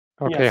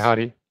Okay, Yes.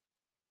 Hadi.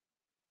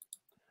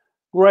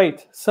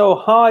 Great. So,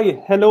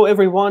 hi, hello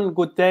everyone.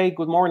 Good day,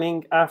 good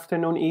morning,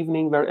 afternoon,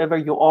 evening, wherever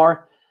you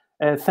are.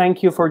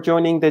 Thank you for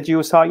joining the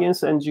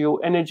GeoScience and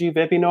GeoEnergy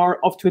webinar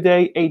of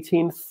today,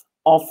 18th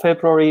of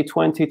February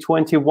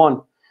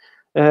 2021.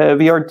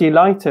 We are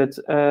delighted,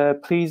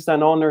 pleased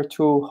and honored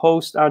to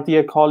host our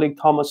dear colleague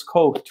Thomas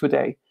Kohl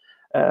today.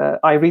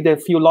 I read a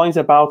few lines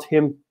about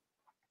him,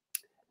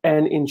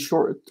 and in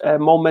short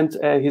moment,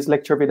 his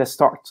lecture will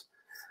start.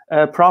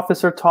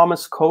 Professor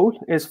Thomas Kohl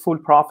is full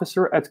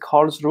professor at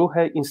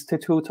Karlsruhe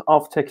Institute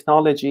of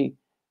Technology,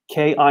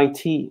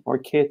 KIT or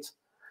KIT.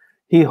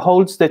 He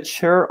holds the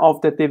chair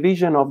of the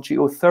Division of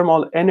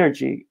Geothermal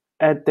Energy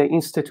at the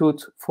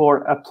Institute for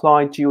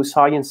Applied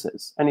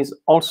Geosciences and is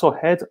also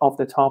head of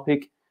the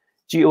topic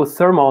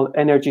Geothermal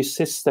Energy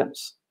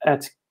Systems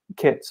at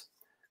KIT,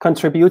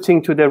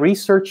 contributing to the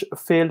research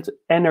field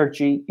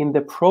energy in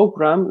the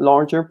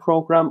larger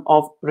program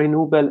of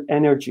renewable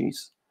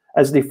energies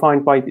as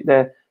defined by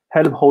the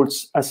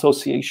Helmholtz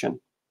Association.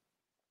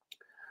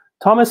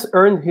 Thomas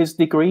earned his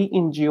degree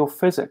in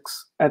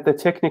geophysics at the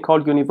Technical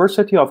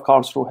University of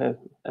Karlsruhe,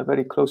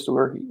 very close to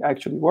where he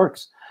actually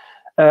works.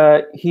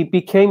 He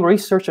became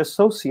research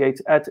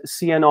associate at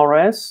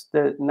CNRS,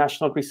 the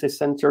National Research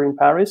Center in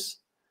Paris,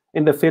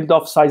 in the field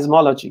of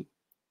seismology.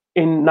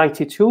 In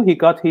 '92, he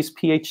got his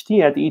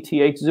PhD at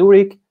ETH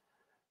Zurich.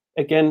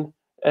 Again,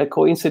 a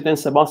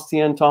coincidence,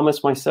 Sebastian,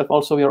 Thomas, myself,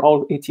 also, we are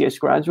all ETH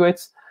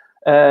graduates.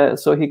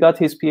 So he got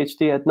his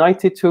PhD at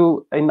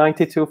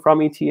 '92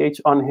 from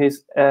ETH on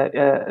his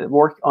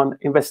work on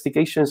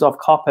investigations of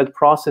coupled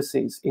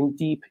processes in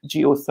deep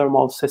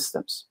geothermal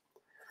systems.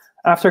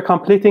 After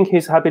completing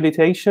his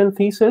habilitation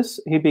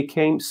thesis, he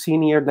became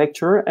senior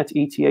lecturer at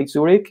ETH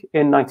Zurich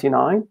in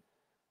 '99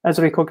 as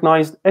a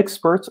recognized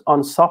expert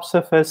on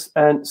subsurface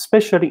and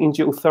especially in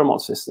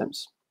geothermal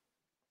systems.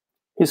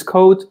 His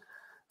code,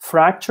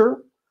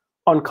 Fracture,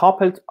 on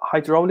coupled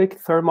hydraulic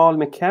thermal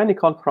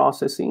mechanical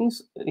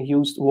processes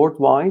used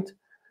worldwide,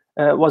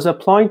 was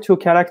applied to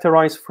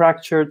characterize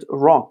fractured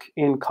rock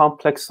in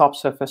complex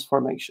subsurface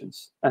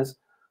formations. As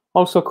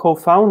also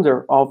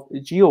co-founder of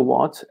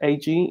Heriot-Watt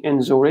AG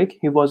in Zurich,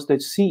 he was the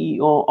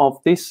CEO of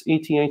this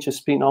ETH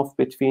spin-off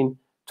between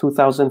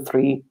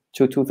 2003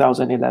 to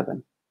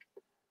 2011.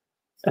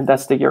 And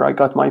that's the year I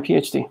got my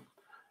PhD.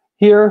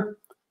 Here,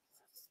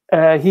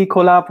 he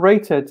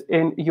collaborated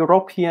in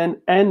European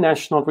and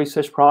national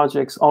research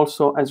projects,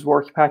 also as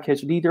work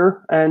package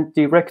leader, and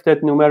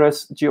directed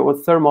numerous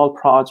geothermal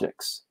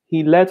projects.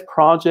 He led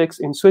projects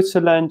in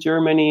Switzerland,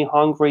 Germany,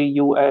 Hungary,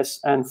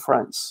 US, and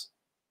France.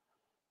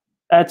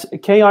 At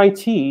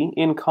KIT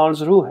in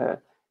Karlsruhe,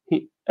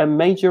 a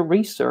major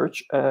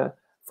research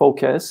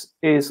focus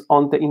is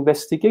on the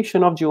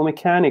investigation of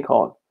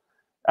geomechanical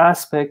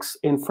aspects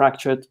in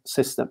fractured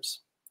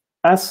systems.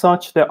 As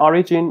such, the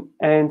origin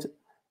and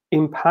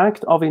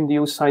impact of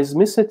induced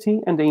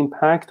seismicity and the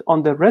impact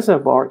on the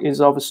reservoir is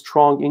of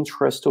strong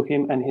interest to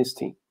him and his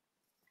team.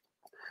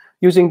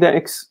 Using the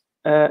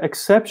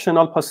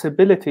exceptional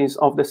possibilities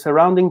of the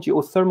surrounding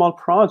geothermal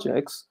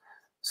projects,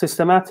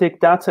 systematic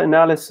data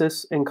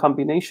analysis in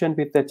combination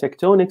with the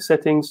tectonic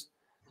settings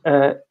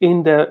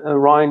in the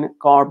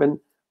Rhine-Graben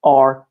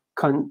are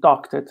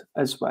conducted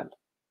as well.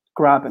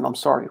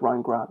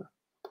 Rhine-Graben.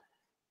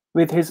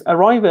 With his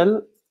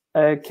arrival,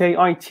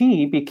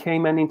 KIT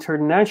became an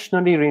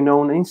internationally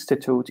renowned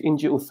institute in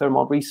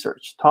geothermal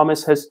research.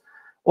 Thomas has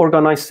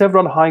organized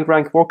several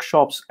high-rank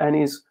workshops and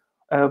is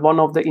one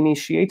of the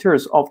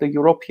initiators of the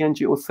European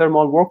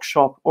Geothermal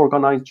Workshop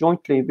organized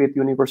jointly with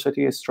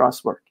University of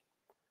Strasbourg.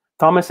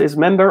 Thomas is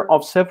member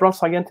of several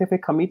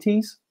scientific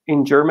committees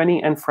in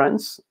Germany and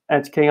France.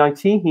 At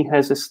KIT, he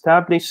has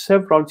established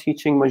several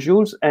teaching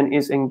modules and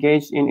is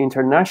engaged in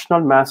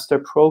international master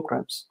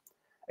programs.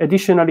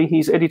 Additionally, he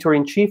is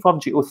editor-in-chief of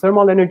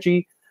Geothermal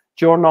Energy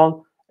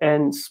Journal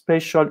and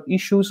Special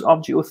Issues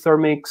of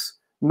Geothermics,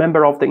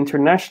 member of the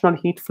International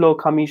Heat Flow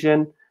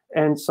Commission,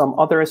 and some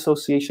other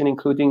association,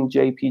 including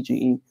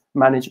JPGE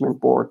Management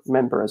Board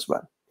member as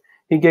well.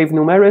 He gave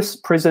numerous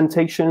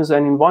presentations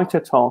and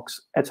invited talks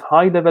at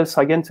high-level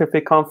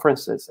scientific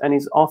conferences and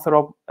is author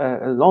of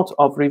a lot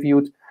of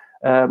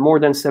more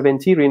than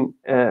 70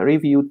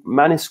 reviewed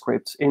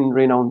manuscripts in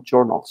renowned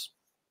journals.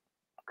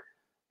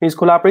 He's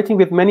collaborating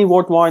with many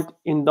worldwide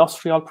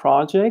industrial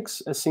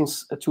projects.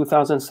 Since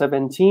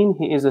 2017,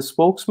 he is a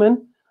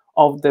spokesman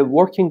of the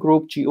working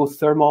group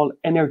Geothermal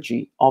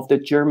Energy of the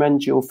German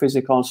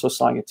Geophysical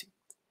Society.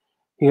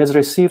 He has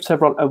received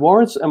several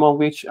awards, among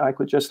which I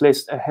could just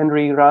list a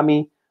Henry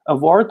Ramy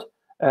Award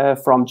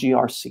from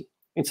GRC.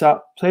 It's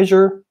a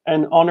pleasure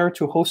and honor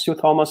to host you,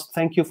 Thomas.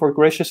 Thank you for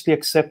graciously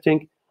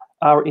accepting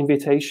our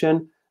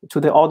invitation. To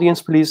the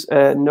audience, please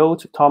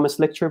note Thomas'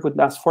 lecture would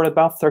last for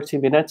about 30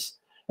 minutes.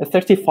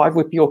 35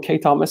 would be okay,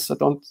 Thomas. So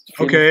don't.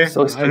 Okay,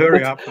 so I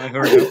hurry up.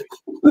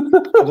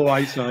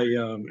 Otherwise,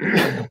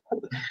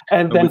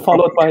 and then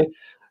followed by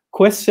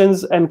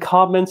questions and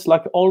comments.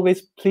 Like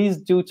always, please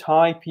do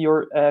type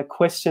your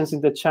questions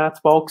in the chat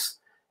box.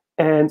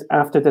 And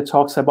after the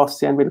talk,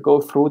 Sebastian will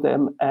go through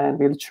them and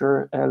we'll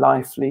share a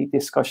lively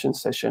discussion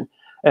session.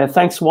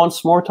 Thanks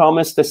once more,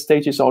 Thomas. The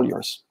stage is all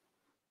yours.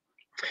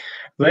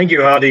 Thank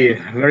you, Hadi,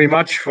 very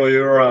much for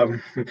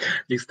your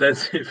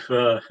extensive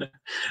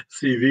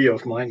CV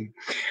of mine.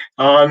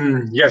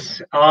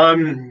 Yes,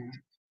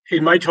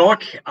 in my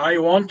talk, I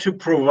want to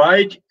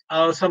provide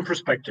some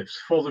perspectives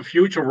for the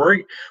future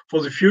work,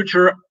 for the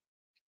future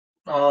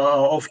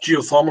of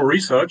geothermal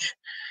research,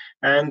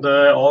 and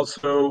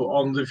also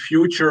on the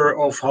future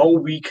of how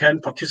we can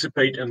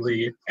participate in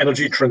the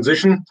energy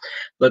transition.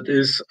 That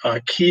is a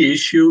key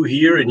issue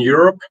here in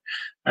Europe,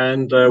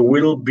 and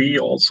will be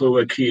also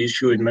a key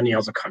issue in many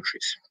other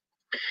countries.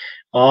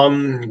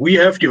 We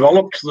have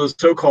developed the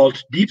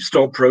so-called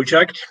DeepStor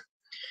project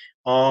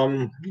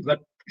that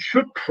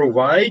should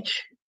provide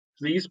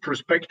these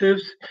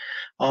perspectives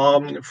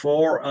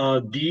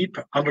for deep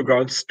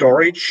underground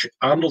storage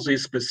under the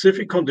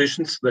specific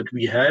conditions that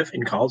we have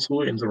in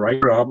Karlsruhe in the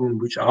Rheingraben,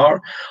 which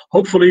are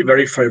hopefully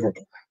very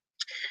favorable.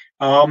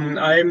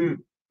 I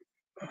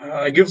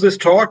give this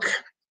talk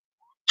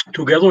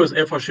together with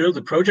Eva Schill,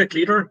 the project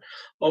leader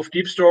of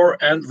DeepStor,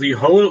 and the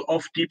whole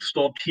of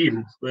DeepStor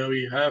team, where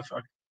we have,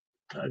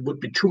 it would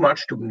be too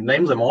much to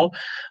name them all,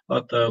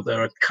 but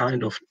there are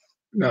kind of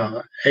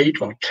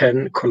 8 or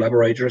 10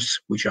 collaborators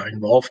which are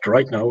involved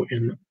right now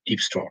in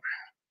DeepStor.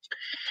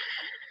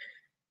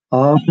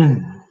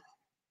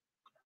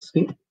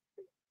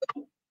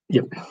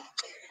 Yeah.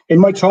 In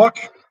my talk,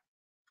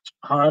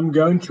 I'm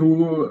going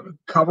to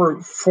cover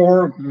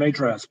 4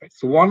 major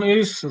aspects. One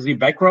is the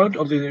background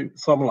of the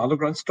thermal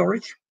underground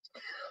storage.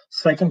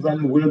 Second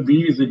then will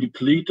be the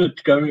depleted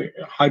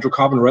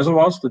hydrocarbon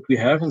reservoirs that we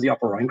have in the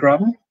Upper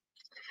Rheingraben.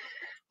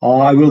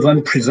 I will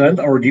then present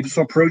our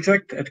DeepStor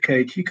project at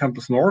KIT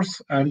Campus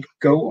North and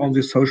go on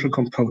the social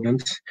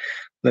components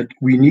that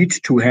we need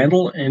to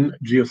handle in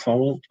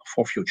geothermal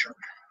for future.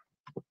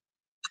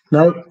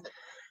 Now,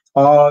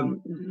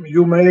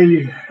 you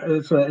may,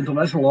 it's an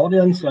international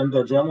audience, and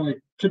Germany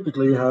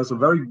typically has a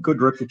very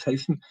good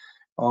reputation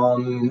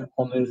on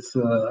its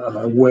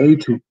way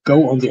to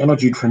go on the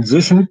energy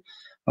transition.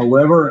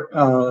 However,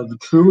 the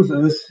truth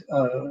is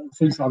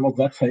things are not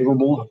that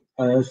favorable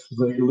as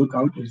they look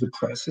out in the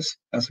press.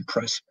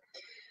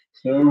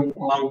 So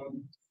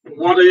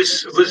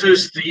this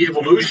is the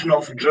evolution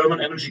of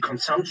German energy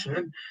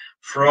consumption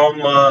from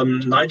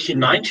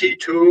 1990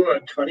 to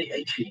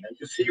 2018. And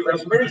you see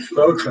there's a very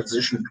slow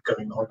transition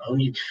going on.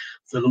 Only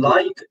the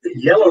light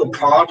yellow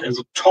part in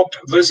the top,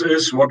 this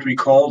is what we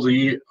call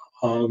the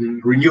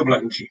renewable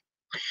energy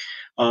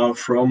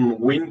from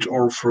wind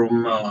or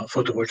from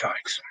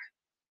photovoltaics.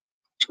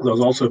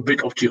 There's also a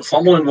bit of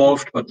geothermal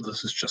involved, but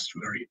this is just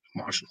very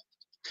marginal.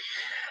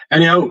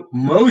 Anyhow,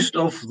 most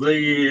of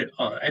the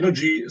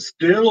energy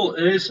still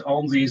is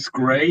on these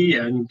gray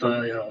and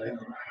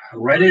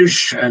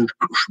reddish and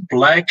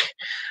black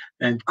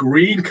and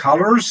green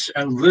colors,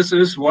 and this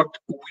is what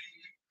we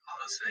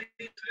say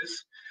it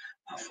is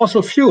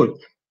fossil fuel.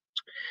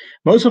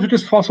 Most of it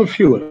is fossil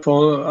fuel.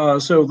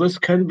 So this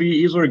can be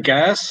either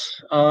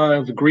gas,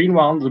 the green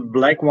one, the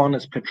black one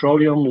is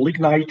petroleum,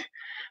 lignite,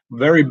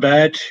 very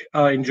bad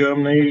in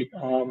Germany,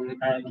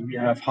 and we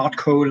have hard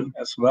coal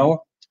as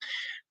well.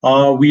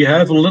 We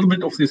have a little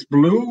bit of this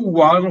blue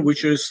one,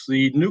 which is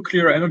the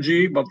nuclear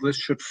energy, but this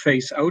should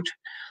phase out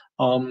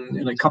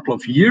in a couple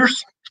of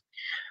years.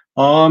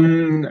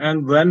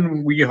 And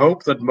then we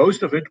hope that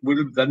most of it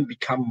will then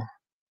become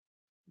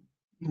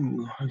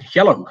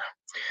yellow.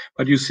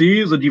 But you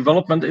see, the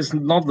development is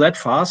not that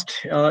fast.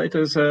 It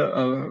is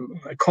a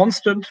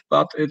constant,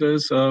 but it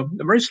is a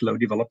very slow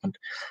development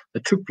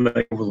that took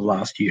place over the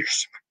last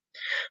years.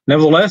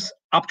 Nevertheless,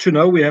 up to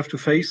now, we have to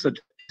face that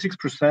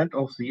 6%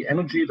 of the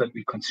energy that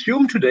we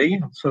consume today,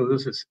 so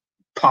this is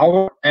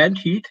power and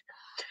heat,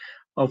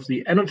 of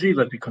the energy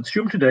that we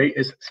consume today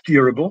is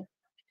steerable.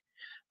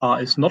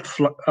 It's not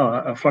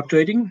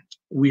fluctuating.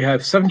 We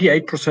have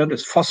 78%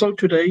 is fossil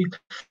today,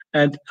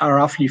 and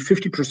roughly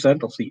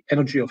 50% of the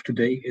energy of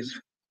today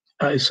is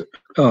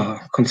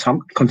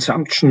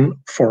consumption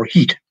for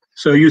heat.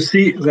 So you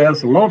see,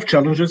 there's a lot of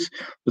challenges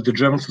that the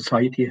German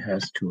society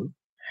has to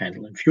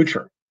handle in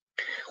future.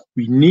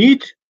 We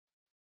need,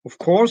 of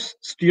course,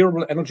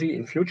 steerable energy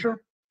in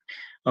future.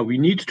 We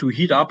need to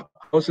heat up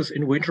houses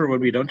in winter when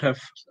we don't have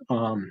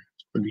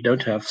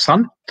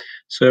sun.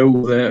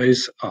 So there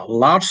is a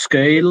large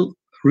scale,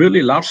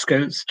 really large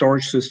scale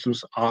storage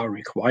systems are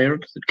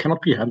required that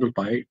cannot be handled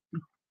by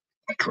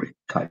battery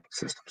type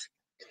systems.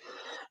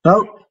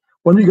 Now,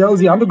 when we go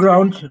the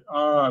underground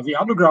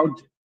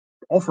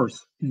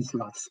offers these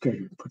large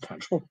scale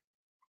potential,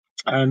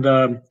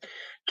 and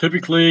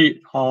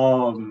typically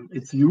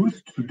it's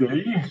used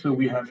today. So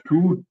we have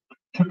 2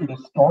 typical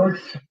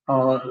storage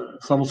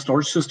thermal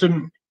storage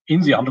system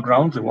in the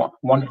underground. The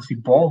one is the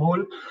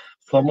borehole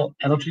thermal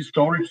energy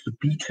storage, the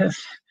BTES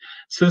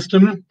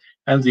system,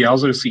 and the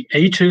other is the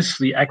ATIS,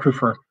 the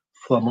aquifer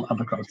thermal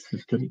underground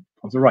system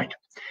on the right.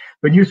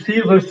 When you see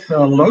this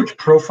load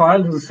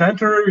profile in the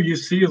center, you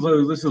see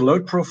this is a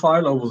load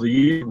profile over the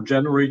year from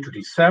January to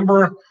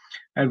December.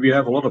 and we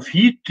have a lot of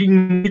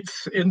heating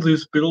needs in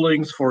these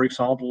buildings. For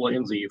example,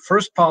 in the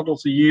first part of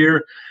the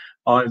year,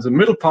 in the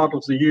middle part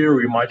of the year,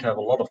 we might have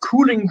a lot of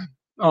cooling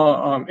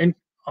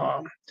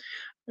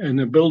in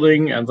the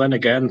building, and then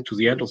again to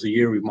the end of the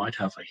year, we might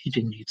have a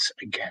heating needs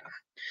again.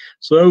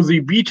 So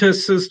the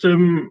BTES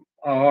system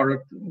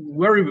are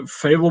very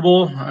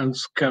favorable and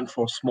can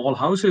for small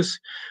houses.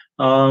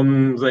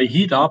 They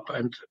heat up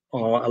and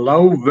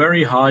allow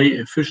very high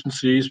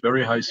efficiencies,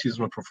 very high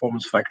seasonal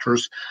performance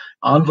factors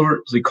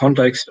under the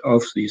context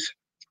of this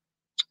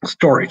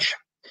storage.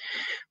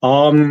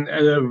 A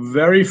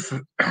very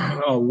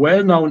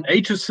well-known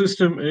ATIS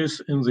system is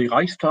in the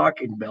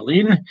Reichstag in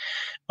Berlin.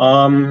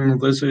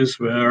 This is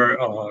where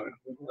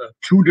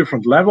two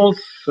different levels.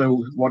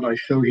 So what I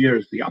show here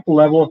is the upper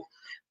level.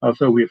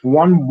 So we have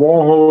one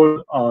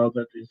borehole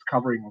that is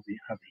covering the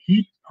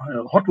heat,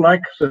 hot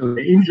leg. So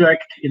they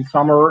inject in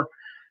summer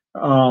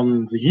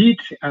the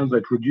heat, and they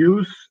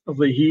produce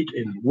the heat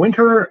in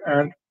winter.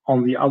 And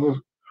on the other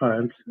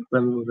hand,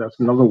 then there's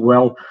another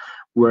well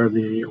where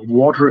the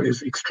water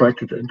is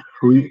extracted and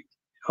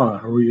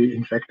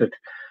re-injected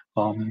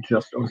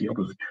just on the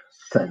opposite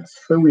sense.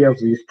 So we have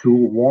these two,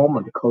 warm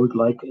and cold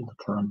leg, in the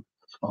terms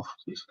of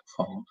this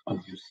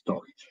unused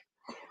storage.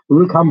 We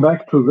will come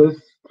back to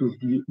this,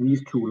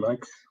 these two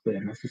legs. They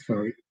are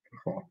necessary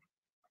for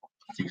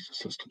these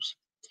systems.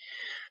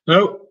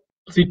 Now,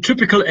 the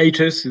typical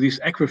ATIS,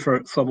 these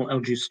aquifer thermal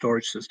energy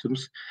storage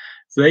systems,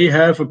 they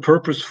have a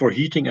purpose for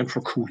heating and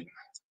for cooling.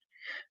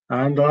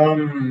 And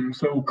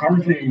so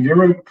currently in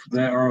Europe,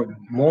 there are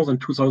more than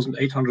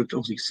 2,800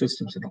 of these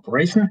systems in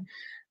operation,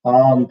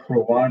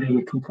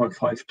 providing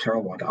 2.5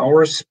 terawatt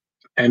hours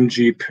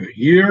energy per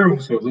year.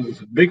 So this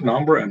is a big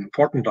number, an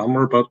important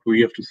number, but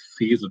we have to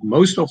see that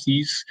most of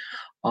these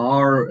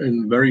are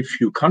in very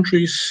few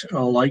countries,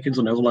 like in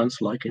the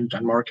Netherlands, like in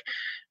Denmark,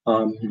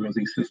 where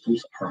these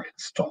systems are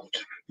installed.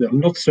 They're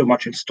not so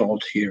much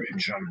installed here in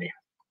Germany.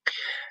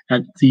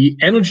 And the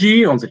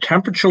energy on the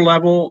temperature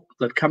level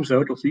that comes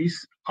out of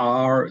these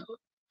are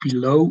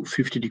below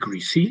 50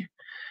 degrees C,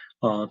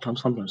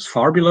 sometimes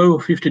far below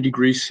 50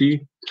 degrees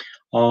C.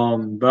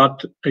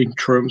 But in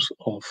terms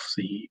of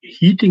the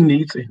heating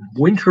needs in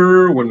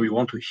winter, when we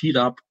want to heat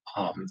up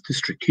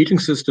district heating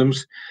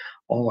systems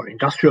or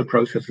industrial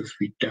processes,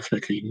 we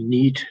definitely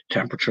need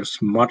temperatures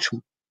much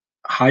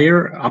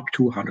higher, up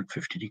to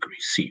 150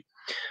 degrees C.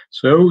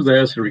 So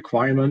there's a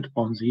requirement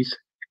on these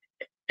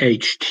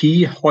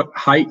HT,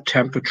 high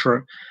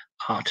temperature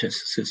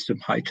ATIS system,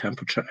 high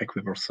temperature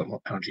aquifer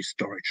thermal energy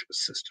storage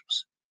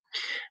systems.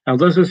 And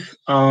this is,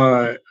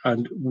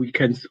 and we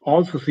can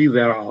also see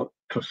there are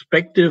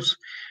perspectives.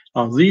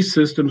 These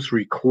systems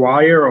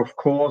require, of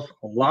course,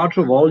 a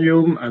larger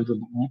volume, and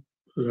the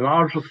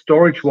larger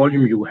storage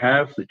volume you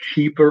have, the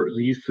cheaper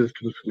these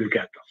systems will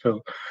get.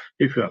 So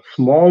if you have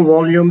small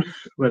volumes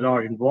that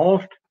are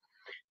involved,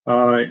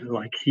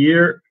 like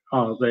here,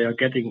 they are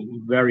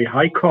getting very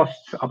high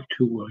costs, up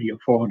to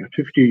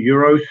 450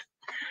 euros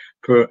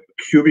per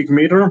cubic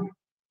meter.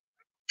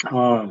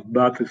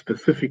 But the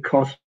specific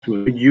cost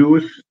will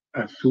reduce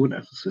as soon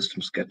as the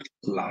systems get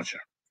larger.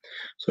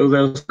 So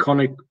there's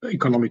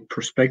economic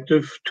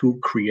perspective to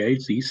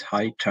create these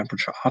high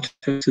temperature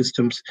ATIS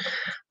systems,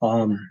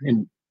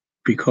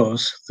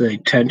 because they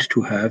tend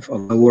to have a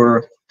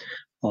lower,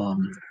 a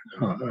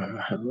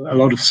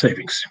lot of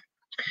savings.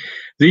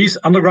 These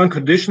underground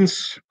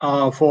conditions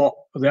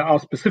there are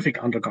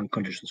specific underground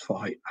conditions for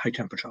high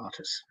temperature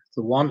ATIS.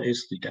 The one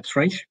is the depth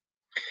range.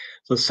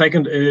 The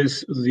second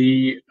is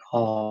we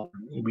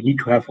need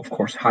to have, of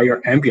course,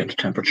 higher ambient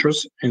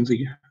temperatures in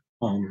the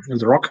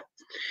rock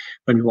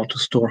when we want to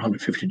store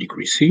 150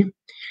 degrees C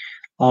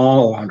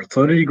or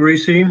 130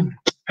 degrees C.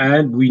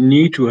 And we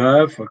need to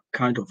have a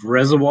kind of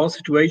reservoir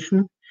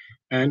situation,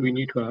 and we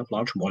need to have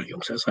large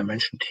volumes, as I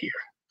mentioned here.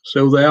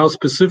 So there are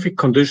specific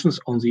conditions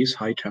on these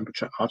high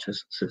temperature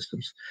ATIS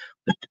systems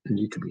that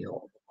need to be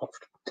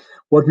involved.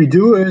 What we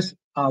do is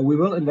we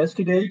will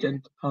investigate,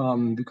 and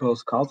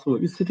because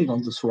Karlsruhe is sitting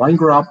on this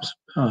Rheingraben,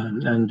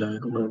 and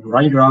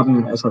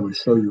Rheingraben, as I will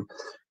show you,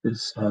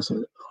 is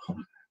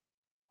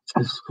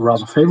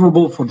rather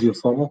favorable for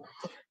geothermal,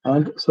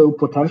 and so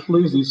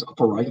potentially this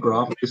upper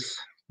Rheingraben is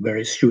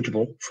very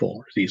suitable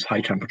for these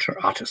high temperature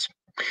ATIS.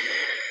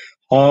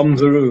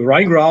 The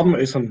Rheingraben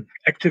is an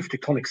active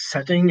tectonic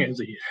setting in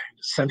the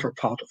central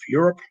part of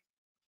Europe.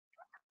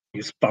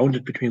 It's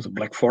bounded between the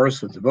Black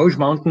Forest and the Vosges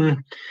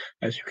Mountain,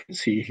 as you can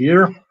see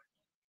here.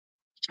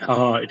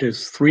 It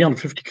is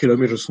 350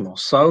 kilometers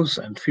north-south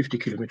and 50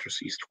 kilometers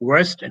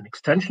east-west in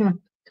extension.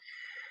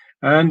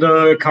 And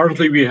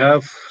currently we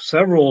have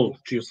several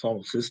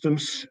geothermal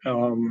systems,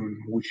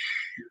 which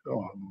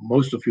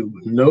most of you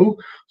know.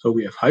 So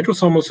we have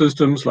hydrothermal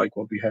systems like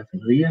what we have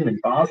in Rien, in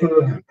Basel,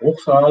 in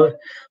Bruchsal.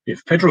 We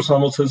have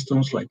petrothermal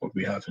systems like what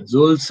we have in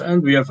Sulz,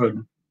 and we have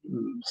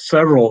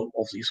several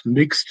of these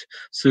mixed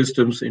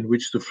systems in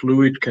which the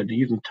fluid can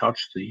even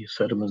touch the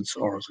sediments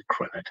or the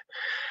granite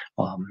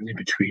in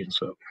between.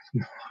 So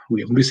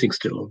we are missing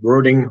still a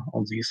wording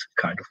on these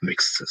kind of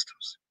mixed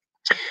systems.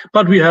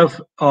 But we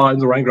have in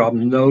the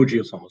Rheingraben no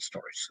geothermal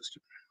storage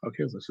system.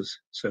 Okay, this is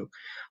so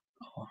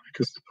it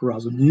is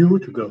rather new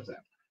to go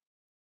there.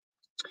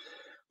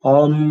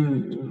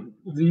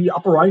 The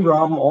upper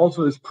Rheingraben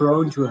also is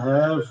prone to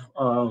have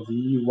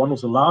one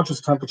of the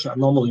largest temperature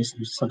anomalies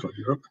in Central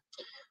Europe.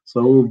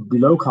 So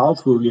below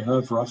Karlsruhe, we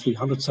have roughly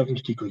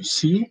 170 degrees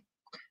C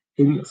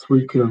in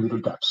 3 kilometer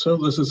depth. So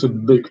this is a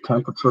big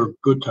temperature,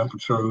 good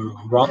temperature,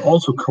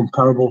 also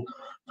comparable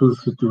to the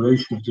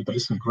situation in the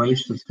basin grade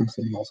systems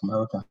in North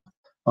America.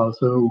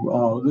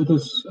 So it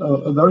is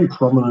a very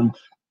prominent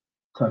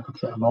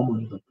temperature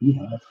anomaly that we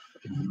have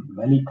in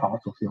many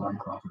parts of the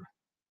Rheingraben.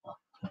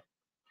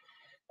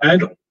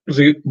 And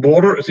the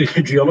border, the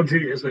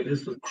geology is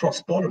a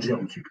cross-border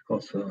geology,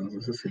 because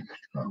this is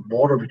a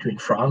border between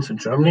France and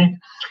Germany.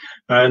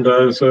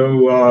 And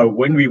so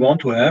when we want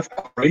to have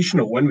cooperation,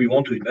 or when we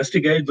want to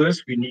investigate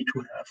this, we need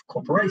to have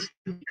cooperation.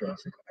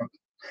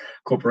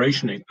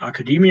 Cooperation in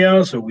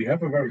academia. So we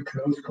have a very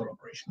close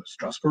collaboration with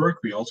Strasbourg.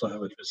 We also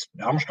have it with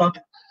Darmstadt.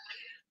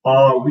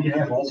 We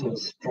have also a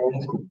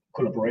strong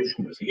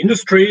collaboration with the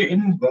industry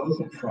in both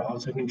in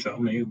France and in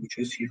Germany, which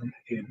is here in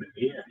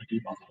BW and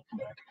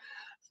Baden-Württemberg,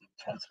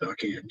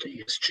 Transwerke and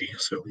ESG.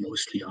 So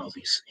mostly are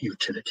these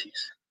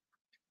utilities.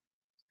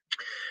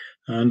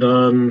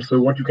 And so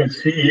what you can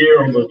see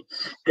here on the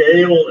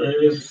scale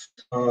is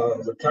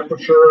the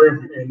temperature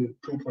in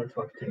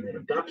 2.5 kilometer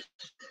depth,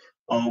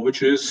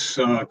 which is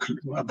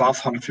above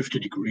 150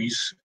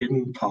 degrees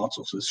in parts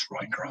of this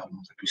Rheingraben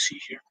that we see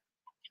here.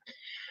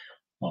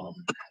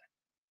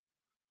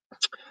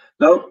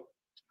 Now,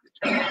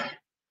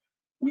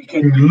 we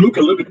can look a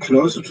little bit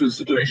closer to the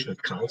situation at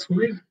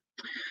Karlsruhe.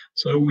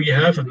 So we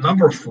have a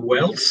number of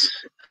wells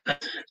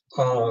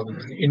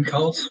in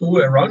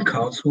Karlsruhe, around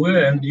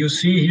Karlsruhe, and you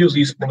see here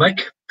these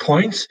black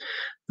points.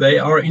 They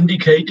are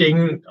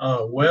indicating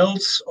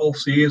wells of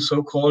the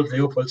so-called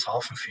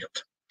Leopoldshafen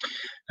field.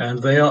 And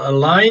they are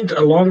aligned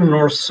along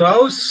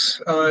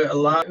north-south,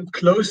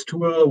 close to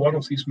one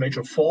of these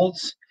major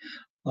faults.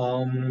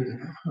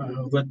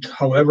 That,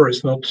 however,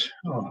 is not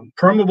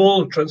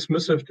permeable,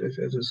 transmissive.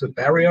 It is a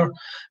barrier,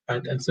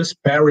 and this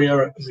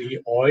barrier, the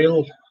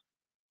oil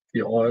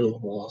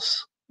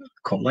was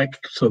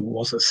collected, so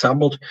was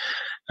assembled,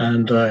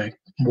 and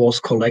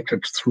was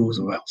collected through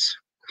the wells.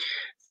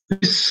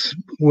 These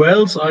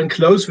wells are in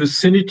close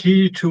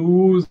vicinity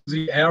to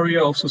the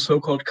area of the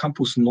so-called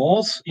Campus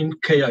North in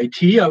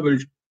KIT. I will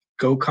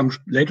come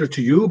later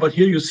to you, but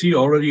here you see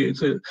already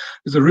it's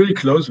a really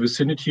close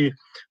vicinity.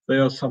 They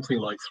are something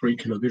like 3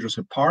 kilometers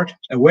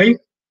away,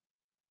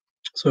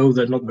 so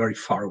they're not very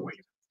far away.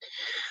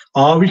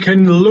 We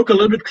can look a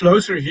little bit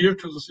closer here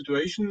to the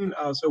situation.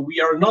 So we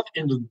are not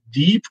in the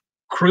deep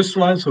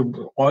crystalline,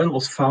 so oil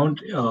was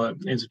found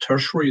in the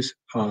tertiary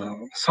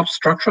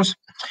substructures.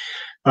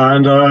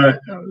 And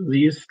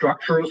these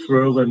structures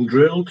were then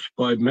drilled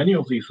by many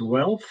of these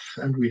wells,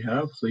 and we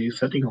have the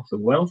setting of the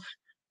wells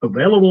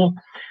available.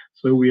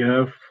 So we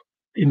have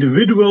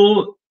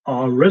individual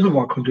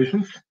reservoir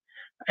conditions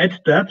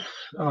at depth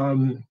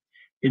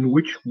in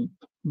which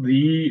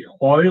the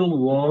oil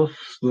was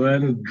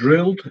then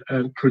drilled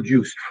and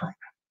produced from.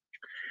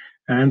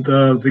 And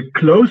the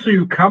closer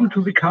you come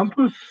to the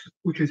campus,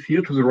 which is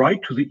here to the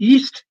right, to the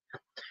east,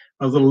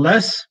 the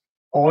less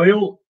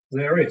oil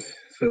there is.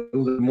 So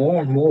the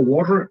more and more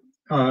water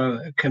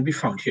can be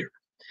found here.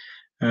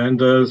 And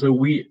so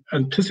we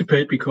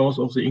anticipate, because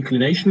of the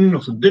inclination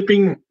of the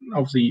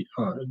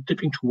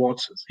dipping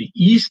towards the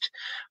east,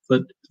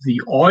 that the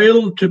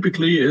oil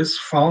typically is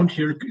found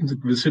here in the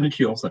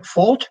vicinity of that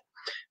fault.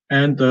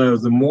 And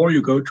the more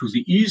you go to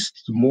the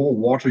east, the more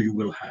water you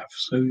will have.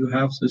 So you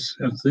have this,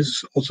 and this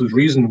is also the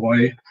reason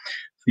why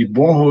the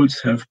boreholes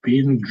have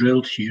been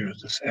drilled here in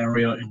this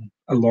area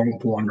along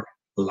one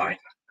line.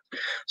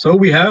 So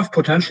we have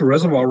potential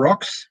reservoir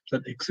rocks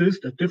that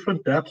exist at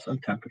different depths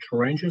and temperature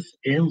ranges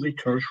in the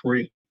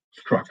tertiary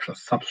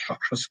structures,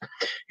 substructures,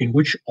 in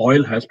which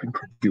oil has been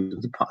produced in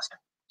the past.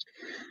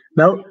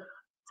 Now,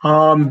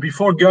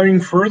 before going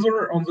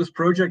further on this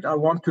project,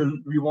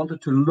 we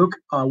wanted to look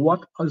at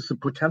what is the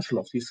potential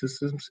of these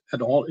systems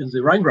at all in the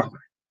Rheingraben.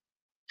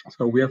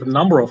 So we have a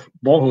number of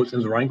boreholes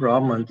in the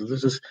Rheingraben, and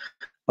this is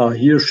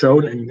here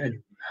shown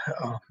in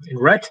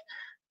red.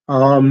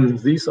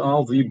 These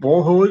are the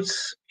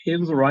boreholes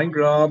in the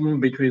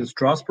Rheingraben between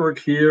Strasbourg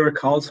here,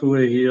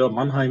 Karlsruhe here,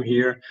 Mannheim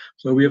here.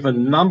 So we have a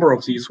number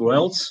of these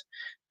wells,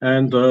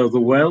 and the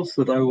wells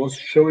that I was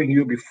showing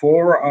you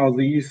before are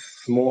these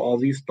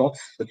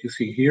dots that you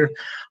see here.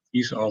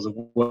 These are the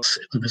wells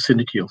in the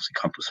vicinity of the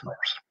Campus North.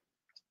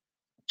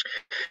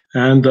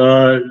 And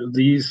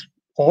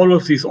all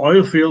of these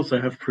oil fields,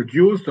 they have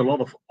produced a lot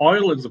of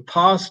oil in the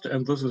past,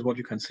 and this is what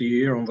you can see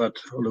here on that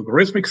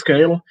logarithmic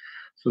scale.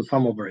 So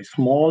some are very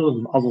small,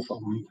 and others are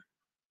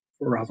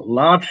rather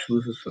large.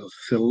 This is a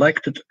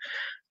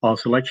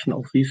selection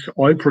of these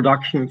oil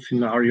production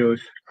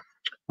scenarios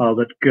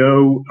that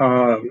go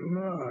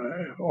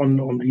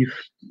on these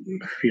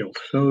fields.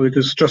 So it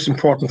is just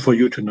important for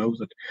you to know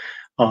that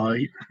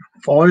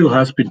oil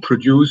has been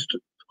produced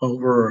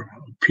over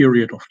a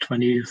period of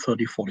 20,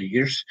 30, 40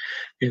 years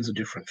in the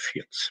different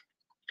fields.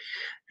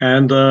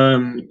 And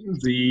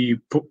the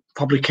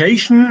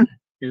publication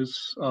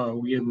is,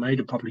 we have made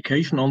a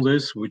publication on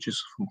this, which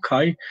is from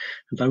Kai,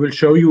 and I will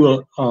show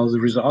you the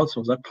results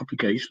of that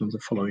publication in the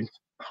following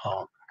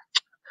 4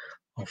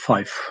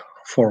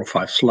 or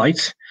 5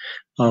 slides,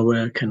 where we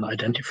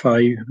identify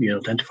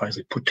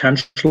the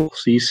potential of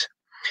these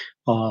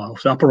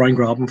of the upper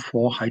Rhine-Graben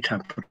for high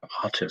temperature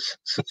ARTIS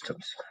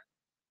systems.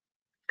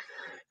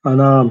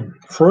 And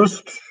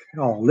first,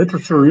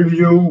 literature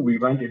review. We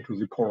went into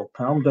the core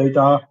perm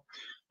data.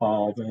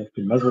 They have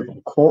been measured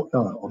on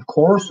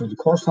cores, in the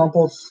core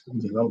samples, in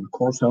the development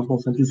core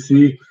samples, and you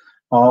see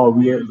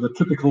the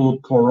typical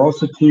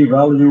porosity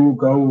value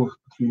go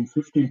between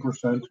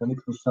 15%,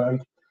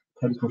 20%,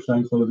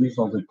 10%. So these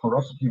are the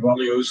porosity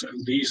values,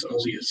 and these are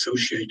the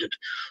associated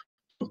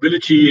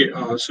probability.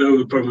 So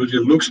the probability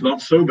looks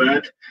not so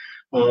bad.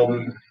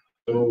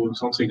 So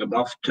something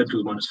above 10 to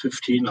the minus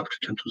 15 up to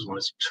 10 to the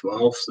minus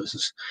 12. This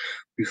is,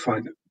 we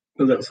find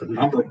there's a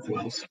number of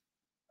wells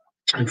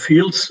and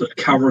fields that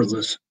cover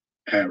this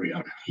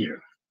area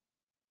here.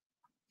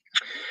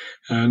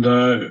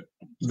 And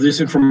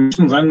this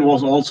information then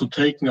was also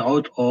taken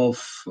out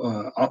of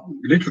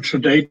literature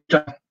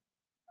data.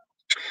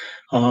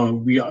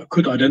 We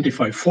could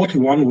identify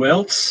 41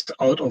 wells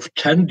out of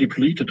 10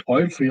 depleted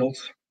oil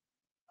fields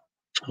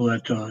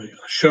that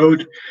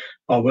showed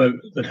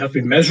that have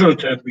been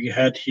measured, and we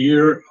had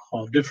here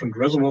different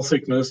reservoir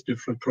thickness,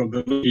 different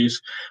probabilities.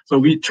 So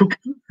we took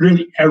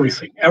really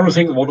everything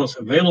what was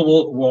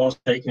available was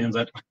taken in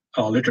that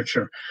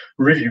literature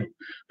review.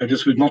 And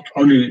this was not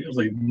only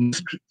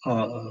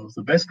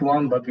the best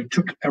one, but we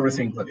took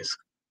everything that is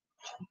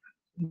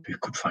we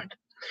could find,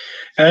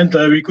 and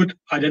we could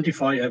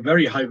identify a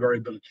very high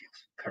variability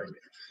of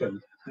parameters. So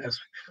as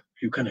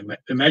you can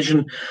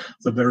imagine,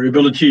 the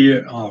variability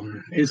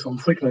is on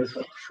thickness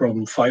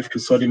from 5 to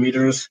 30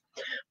 meters.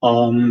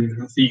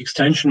 The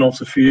extension of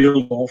the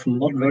field often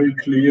not very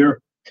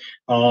clear,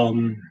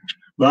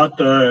 but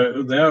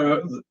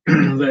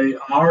they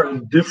are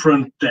in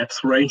different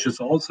depth ranges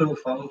also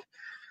found.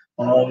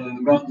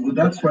 But the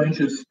depth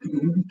range is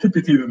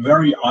typically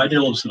very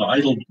ideal. It's an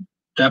ideal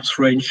depth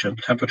range and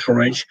temperature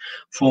range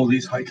for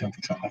these high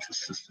temperature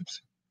ARTIS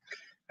systems.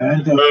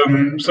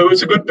 And so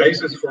it's a good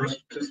basis for a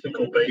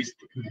statistical-based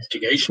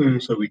investigation.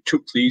 So we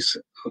took these,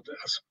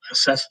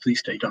 assessed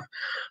these data,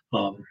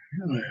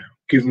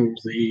 given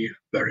the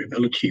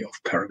variability of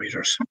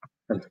parameters.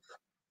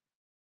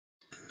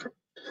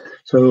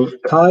 So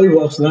Kai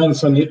was then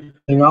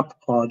setting up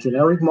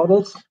generic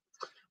models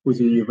with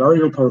the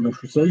variable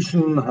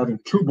parameterization, having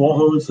 2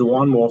 boreholes. So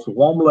one was a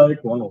warm leg,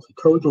 one was a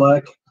cold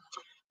leg.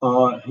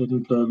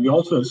 And we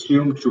also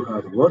assumed to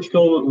have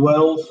vertical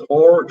wells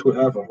or to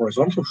have a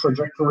horizontal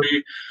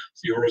trajectory.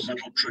 The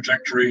horizontal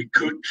trajectory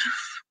could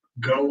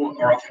go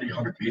roughly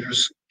 100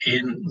 meters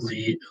in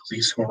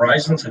these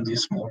horizons and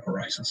these small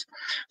horizons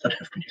that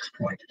have been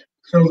exploited.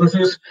 So this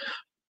is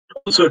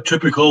also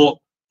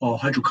typical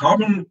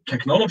hydrocarbon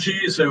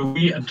technology. So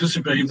we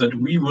anticipate that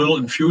we will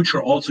in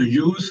future also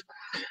use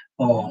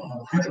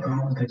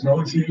hydrocarbon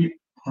technology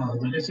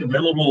that is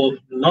available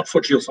not for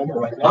geothermal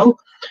right now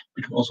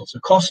because of the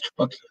cost,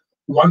 but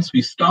once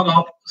we start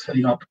up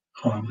setting up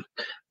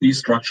these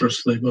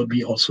structures, they will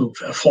be also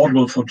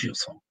affordable for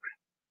geothermal.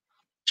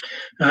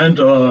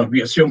 And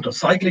we assumed a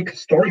cyclic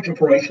storage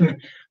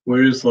operation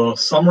with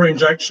summer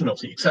injection of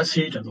the excess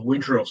heat and the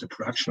winter of the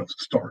production of the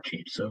stored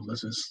heat. So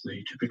this is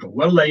the typical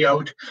well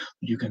layout.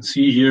 You can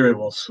see here it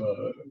was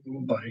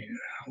by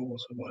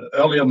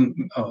earlier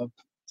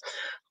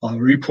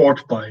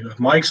report by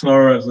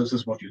Meixner. This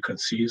is what you can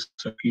see.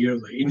 So here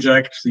they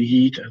inject the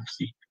heat, and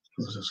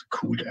this is a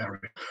cooled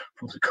area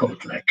from the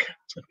cold leg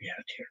that we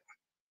had here.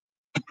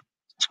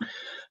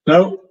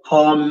 Now,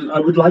 I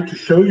would like to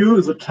show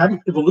you the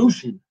temp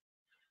evolution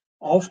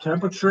of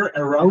temperature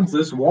around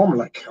this warm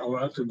leg,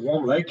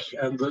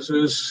 and this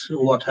is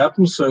what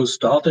happens. So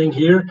starting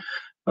here,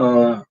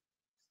 where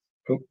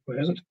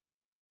is it?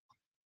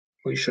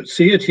 We should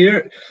see it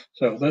here.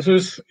 So this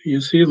is, you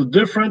see the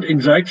different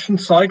injection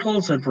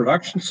cycles and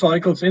production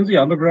cycles in the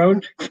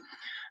underground,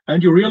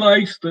 and you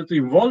realize that the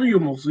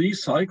volume of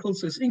these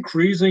cycles is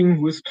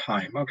increasing with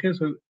time. Okay,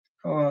 so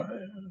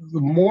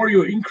the more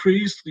you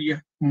increase, the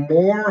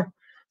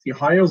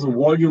higher the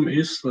volume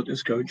is that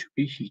is going to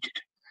be heated.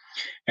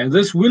 And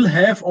this will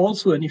have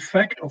also an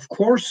effect, of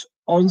course,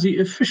 on the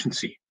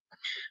efficiency.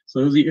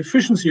 So the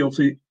efficiency of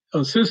the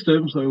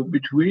system, so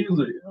between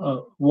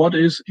what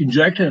is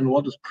injected and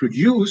what is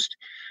produced,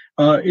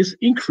 is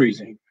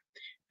increasing.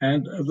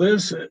 And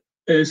this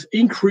is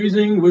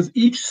increasing with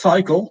each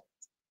cycle.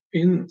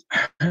 And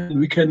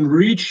we can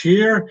reach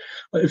here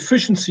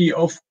efficiency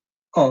of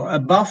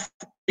above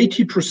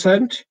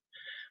 80%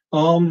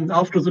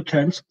 after the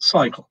 10th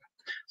cycle.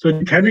 So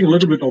depending a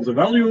little bit on the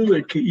value,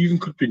 it even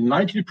could be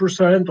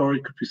 90% or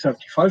it could be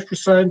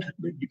 75%,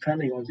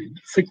 depending on the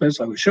thickness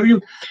I will show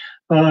you.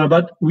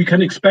 But we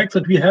can expect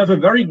that we have a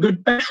very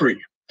good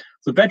battery.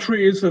 The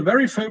battery is a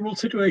very favorable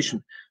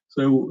situation.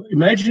 So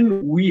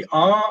imagine we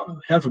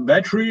have a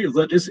battery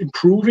that is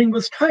improving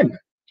with time.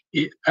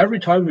 Every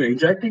time we're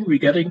injecting, we're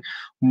getting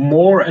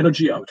more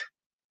energy out.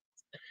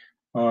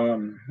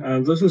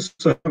 And this is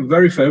a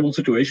very favorable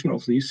situation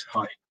of these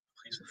high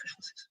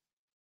efficiencies.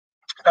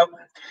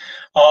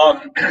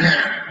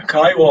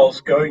 Kai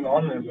was going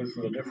on with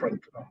the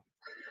different,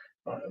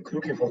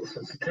 looking for the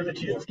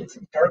sensitivity of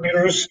different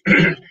parameters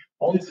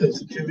on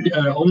sensitivity,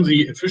 on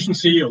the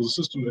efficiency of the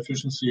system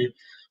efficiency.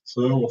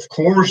 So of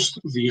course,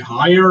 the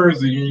higher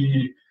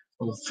the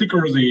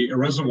thicker the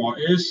reservoir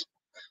is,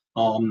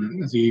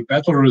 the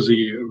better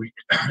the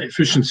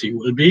efficiency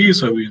will be.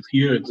 So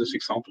here in this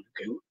example,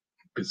 okay,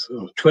 with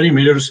 20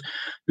 meters,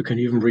 you can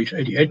even reach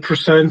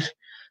 88%.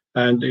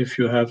 And if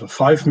you have a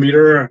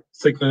 5-meter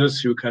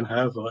thickness, you can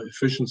have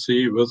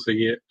efficiency with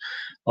the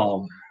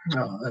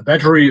a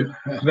battery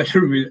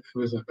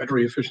with a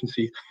battery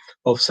efficiency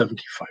of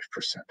 75%.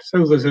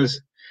 So this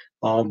is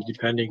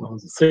depending on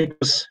the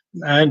thickness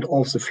and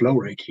of the flow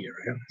rate here.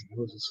 Yeah?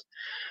 This is,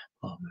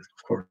 of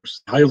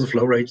course, the higher the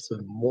flow rate,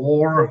 the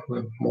more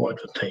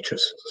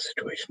advantageous the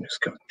situation is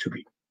going to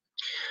be.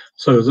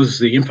 So this is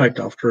the impact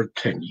after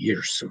 10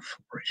 years of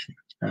operation.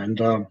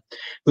 And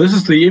this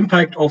is the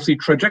impact of the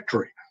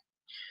trajectory.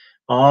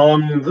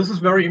 This is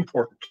very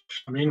important.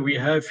 I mean, we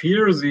have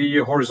here the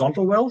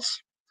horizontal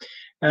wells,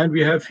 and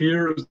we have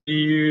here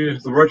the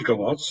vertical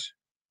wells.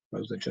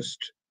 They're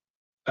just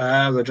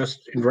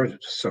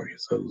inverted. Sorry.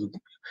 So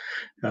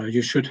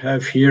you should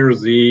have here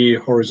the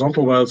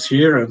horizontal wells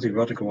here and the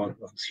vertical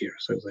wells here.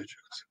 So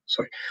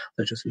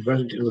they're just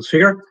inverted in this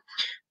figure.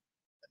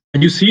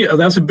 And you see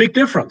there's a big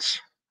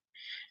difference.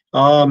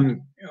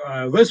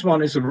 This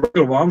one is a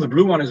vertical one. The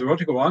blue one is a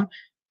vertical one.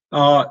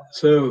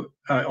 So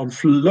on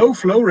low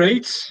flow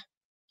rates,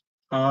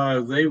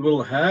 they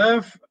will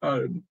have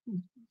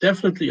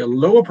definitely a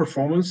lower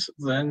performance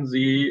than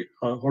the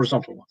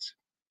horizontal ones.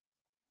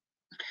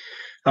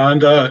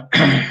 And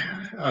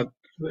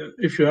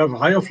if you have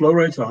higher flow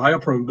rates or higher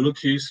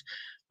probabilities,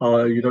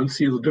 you don't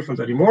see the difference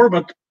anymore.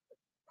 But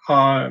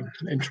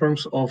in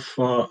terms of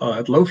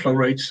at low flow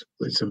rates,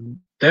 it's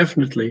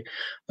definitely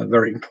a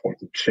very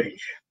important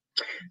change.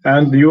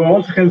 And you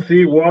also can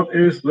see what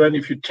is then,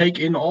 if you take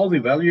in all the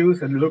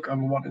values and look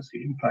on what is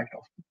the impact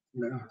of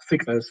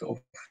thickness, of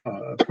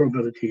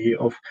probability,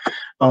 of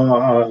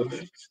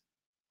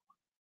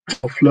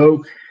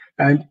flow,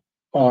 and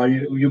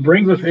you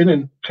bring this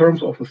in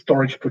terms of the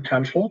storage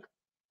potential.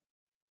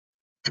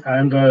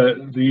 And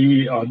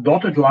the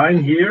dotted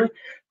line here,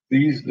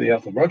 they are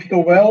the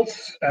vertical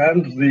wells,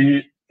 and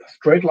the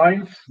straight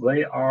lines,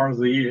 they are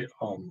the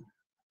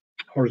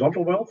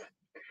horizontal wells.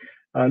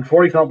 And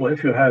for example,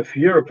 if you have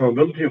here a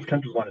probability of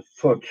 10 to the minus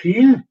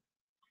 13,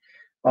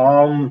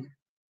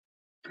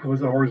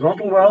 with a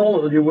horizontal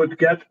well, you would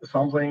get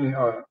something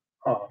on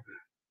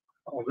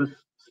this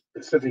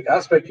specific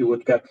aspect, you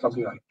would get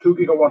something like 2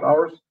 gigawatt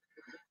hours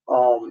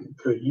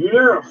per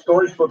year of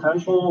storage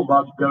potential,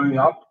 but going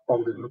up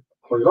on the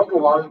horizontal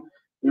one,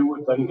 you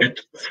would then get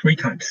 3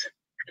 times.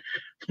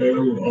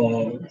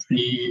 So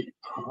the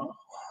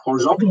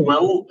horizontal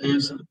well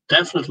is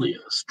definitely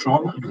a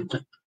strongly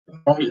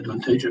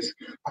advantageous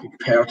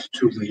compared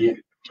to the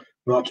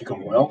vertical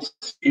wells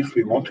if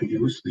we want to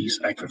use these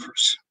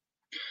aquifers.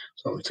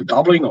 So it's a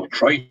doubling or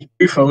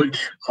threefold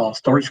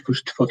storage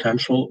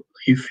potential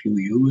if you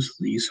use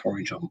these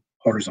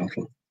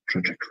horizontal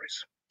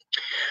trajectories.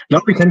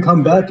 Now we can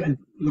come back and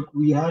look,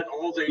 we had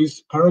all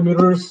these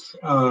parameters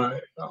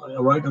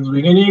right in the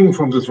beginning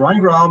from this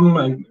Rheingraben,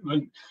 and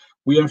when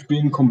we have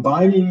been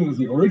combining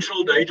the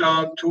original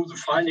data to the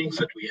findings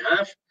that we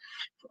have,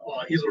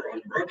 either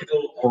on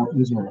vertical or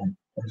either on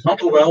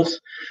horizontal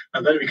wells,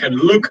 and then we can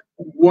look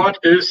what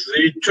is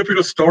the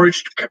typical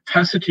storage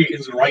capacity in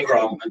the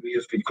Rheingraben, and we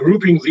have been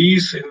grouping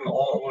these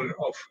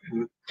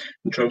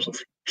in terms of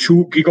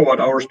 2 gigawatt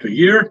hours per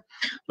year.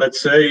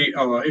 Let's say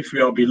if we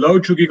are below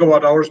 2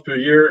 gigawatt hours per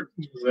year,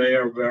 they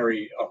are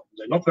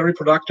they're not very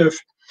productive,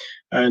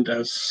 and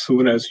as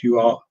soon as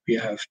we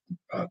have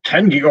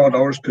 10 gigawatt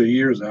hours per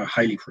year, they're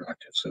highly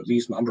productive. So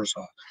these numbers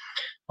are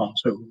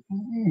so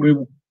we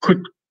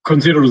could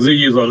consider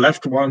the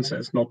left ones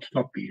as not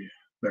be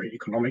very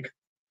economic,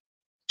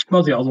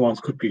 but the other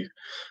ones could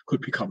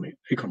become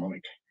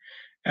economic.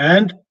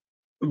 And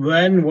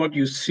then what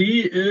you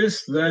see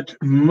is that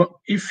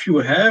if you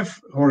have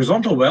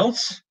horizontal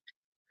wells,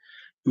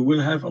 you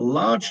will have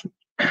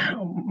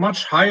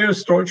much higher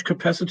storage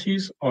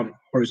capacities on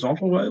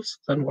horizontal wells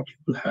than what you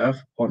will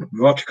have on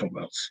vertical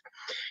wells,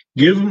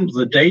 given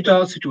the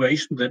data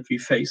situation that we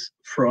face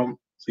from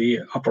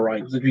the Upper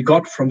Rhine, that we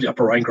got from the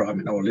Upper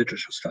Rheingraben in our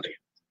literature study.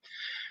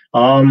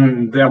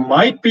 There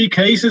might be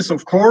cases,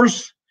 of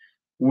course,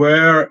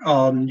 where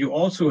you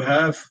also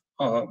have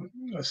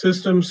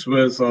systems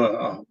with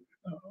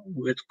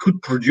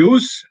could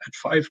produce at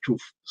 5 to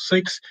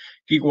 6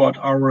 gigawatt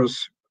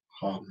hours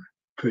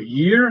per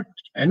year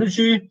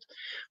energy,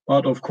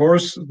 but of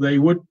course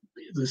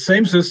the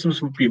same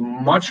systems would be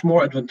much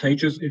more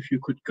advantageous if you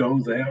could go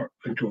there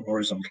into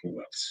horizontal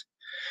wells.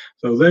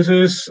 So this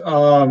is,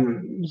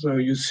 so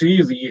you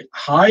see the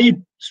high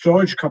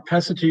storage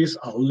capacities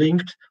are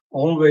linked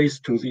always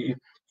to the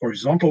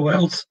horizontal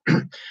wells,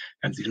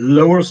 and the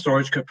lower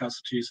storage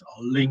capacities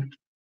are linked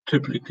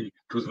typically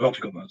to the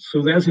vertical wells.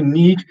 So there's a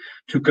need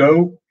to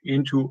go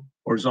into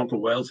horizontal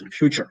wells in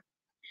future.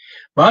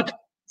 But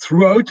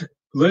throughout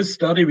this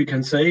study, we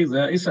can say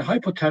there is a high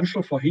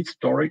potential for heat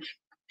storage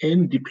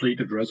in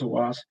depleted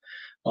reservoirs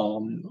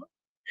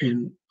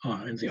in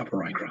the upper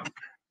Rhine-Graben.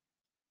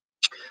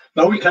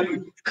 Now we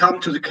can come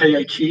to the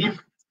KIT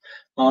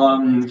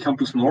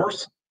Campus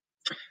North.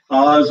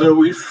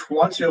 So if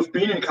once you have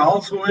been in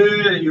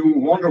Karlsruhe, you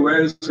wonder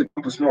where is the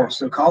Campus North.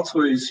 So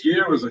Karlsruhe is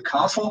here with a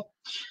castle,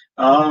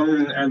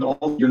 and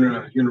all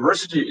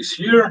university is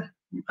here,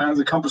 and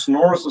the Campus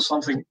North is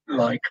something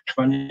like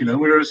 20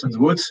 kilometers in the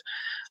woods,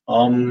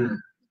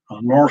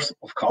 north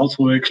of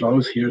Karlsruhe,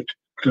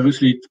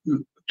 closely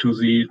to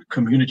the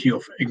community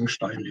of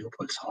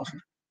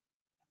Eggenstein-Leopoldshafen.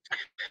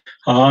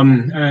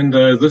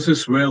 This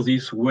is where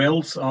these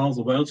wells are,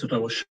 the wells that I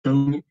was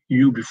showing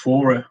you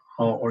before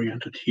are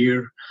oriented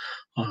here,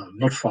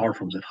 not far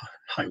from that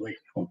highway.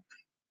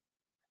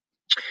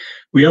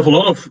 We have a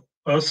lot of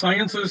earth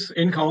sciences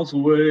in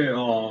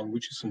Karlsruhe,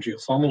 which is in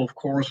geothermal, of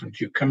course, and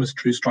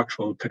geochemistry,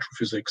 structural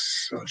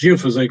petrophysics,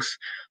 geophysics,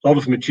 a lot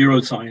of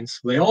material science.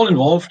 They're all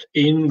involved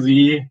in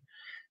the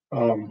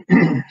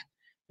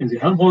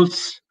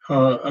Helmholtz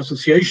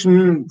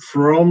Association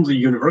from the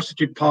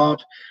university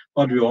part,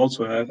 but we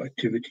also have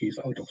activities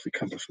out of the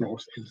Campus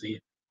North in the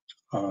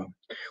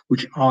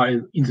which are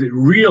in the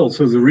real,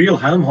 so the real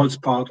Helmholtz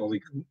part, or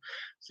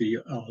the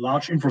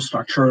large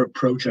infrastructure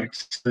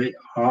projects, they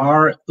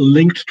are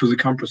linked to the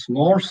Campus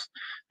North,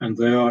 and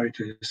there it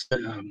is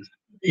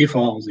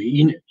EFA,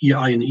 the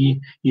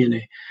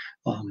ENA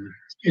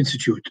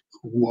Institute,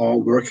 who are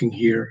working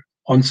here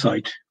on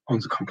site on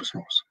the Campus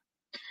North.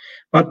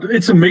 But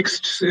it's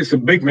a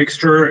big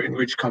mixture in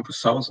which Campus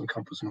South and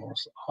Campus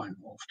North are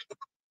involved.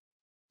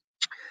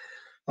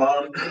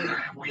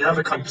 We have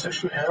a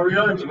concession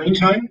area in the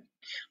meantime.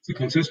 The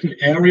concession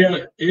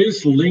area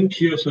is linked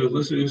here, so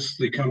this is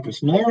the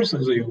Campus North in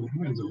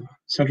the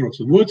center of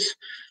the woods,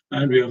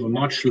 and we have a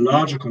much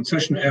larger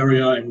concession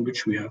area in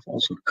which we have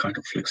also kind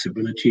of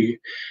flexibility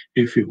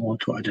if we want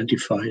to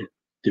identify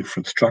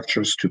different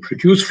structures to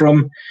produce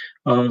from.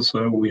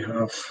 So we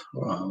have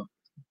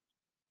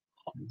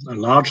a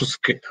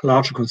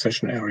larger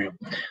concession area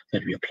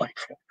that we applied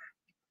for.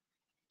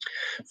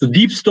 The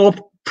DeepStor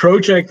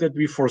project that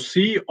we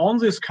foresee on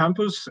this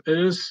campus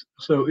is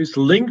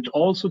linked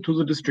also to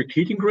the district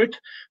heating grid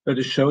that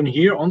is shown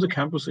here on the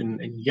campus in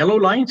yellow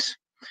lines.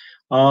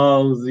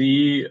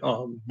 The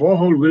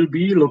borehole will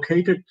be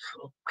located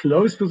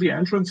close to the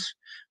entrance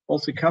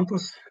of the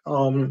campus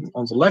on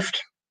the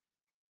left.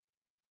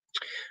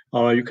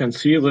 You can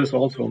see this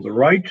also on the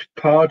right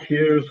part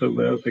here. So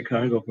there's a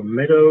kind of a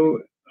meadow,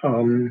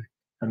 and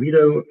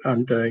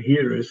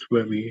here is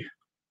where we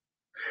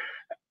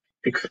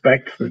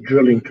expect the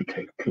drilling to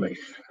take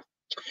place.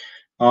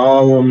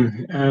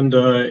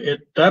 At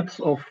depth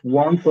of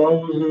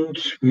 1,000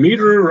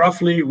 meters,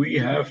 roughly, we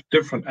have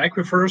different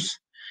aquifers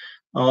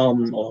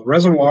or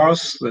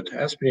reservoirs that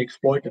has been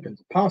exploited in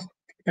the past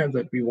and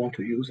that we want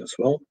to use as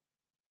well,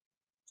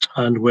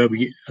 and where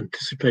we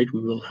anticipate we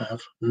will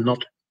have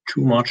not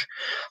too much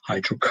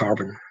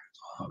hydrocarbon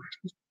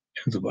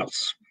in the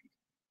wells.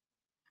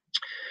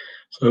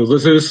 So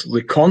this is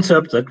the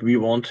concept that we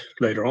want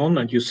later on,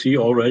 and you see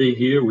already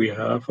here we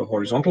have a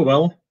horizontal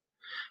well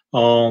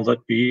that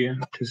we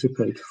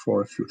anticipate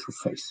for a future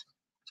phase.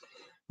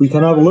 We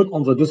can have a look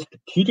on the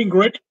district heating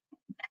grid.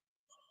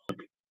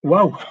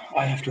 Wow,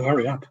 I have to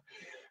hurry up.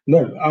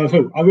 No,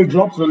 so I will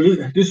drop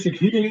the district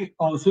heating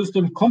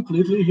system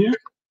completely here.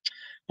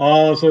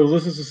 So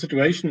this is the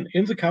situation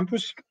in the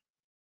campus.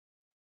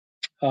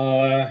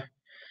 So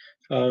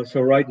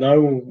right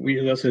now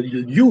there's a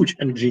huge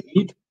energy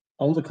need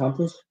on the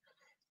campus,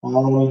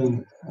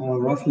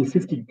 roughly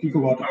 50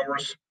 gigawatt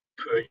hours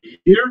per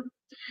year.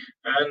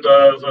 And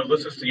so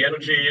this is the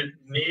energy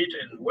need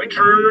in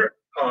winter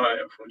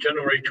from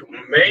January to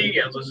May,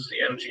 and this is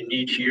the energy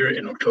need here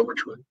in October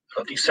to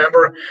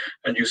December.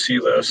 And you see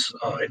this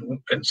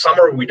in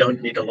summer, we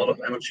don't need a lot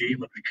of energy,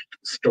 but we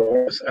can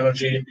store this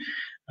energy.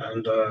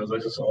 And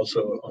this is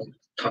also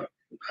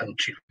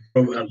energy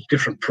and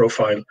different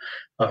profile.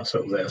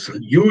 So there's a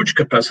huge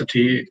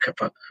capacity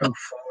for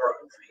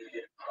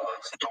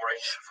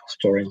storage, for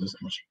storing this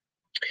energy.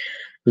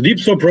 The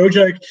DeepStor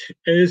project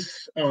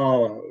is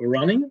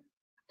running.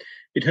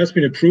 It has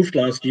been approved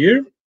last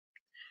year,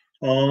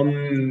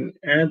 and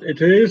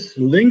it is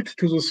linked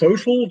to the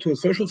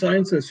social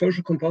sciences,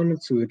 social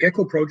components, to the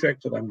GECO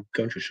project that I'm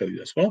going to show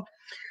you as well.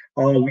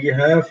 We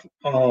have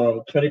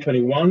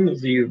 2021,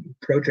 the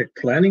project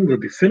planning will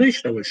be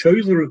finished. I will show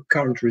you the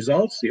current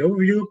results, the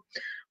overview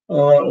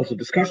of the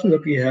discussion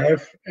that we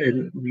have,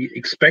 and we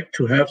expect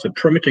to have the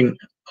permitting,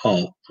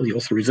 the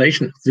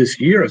authorization this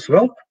year as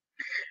well.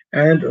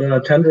 And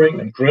tendering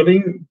and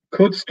drilling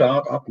could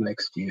start up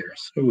next year,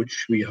 so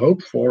which we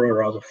hope for a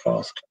rather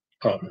fast,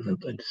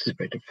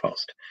 anticipated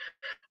fast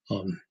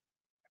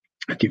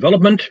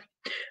development.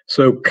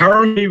 So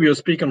currently we are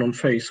speaking on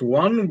phase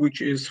 1,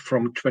 which is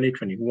from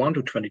 2021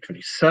 to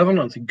 2027,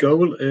 and the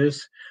goal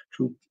is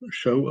to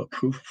show a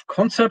proof of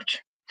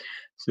concept.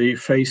 The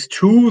phase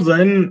 2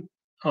 then,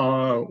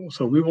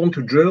 so we want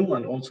to drill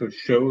and also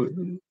show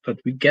that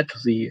we get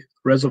the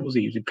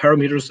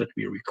parameters that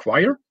we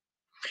require.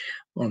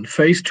 On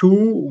phase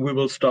 2, we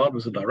will start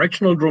with the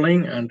directional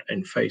drilling, and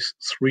in phase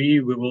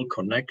 3, we will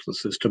connect the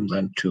system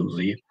then to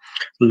the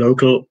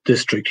local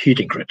district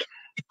heating grid.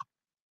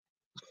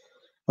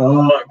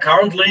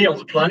 Currently on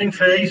the planning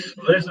phase,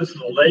 this is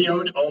the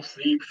layout of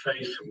the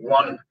phase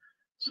 1.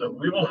 So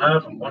we will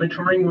have a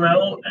monitoring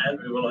well and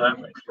we will have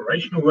an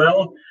exploration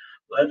well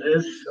that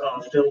is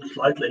still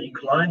slightly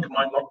inclined,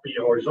 might not be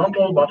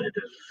horizontal, but it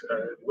is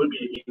will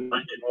be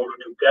inclined in order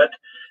to get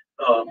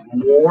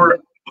more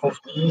of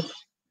these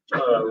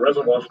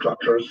reservoir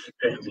structures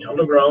in the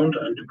underground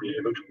and to be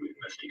able to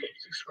investigate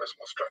these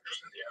reservoir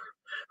structures in the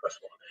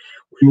reservoir.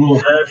 We will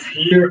have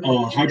here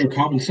a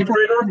hydrocarbon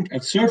separator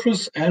at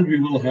surface, and we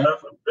will have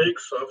a big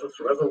surface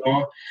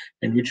reservoir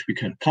in which we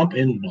can pump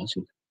in and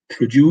also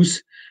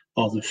produce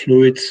the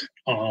fluids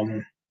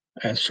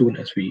as soon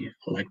as we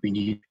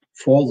need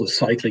for the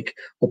cyclic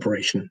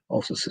operation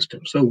of the system.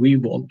 So we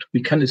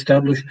can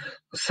establish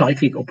a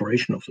cyclic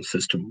operation of the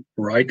system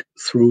right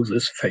through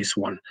this phase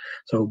 1.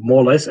 So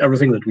more or less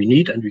everything that we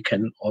need, and we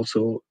can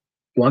also,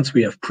 once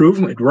we have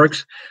proven it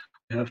works,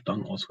 we have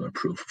done also a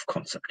proof of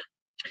concept.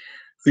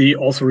 The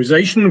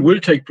authorization will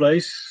take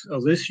place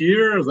this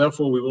year.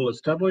 Therefore, we will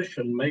establish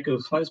and make a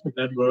seismic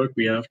network.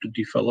 We have to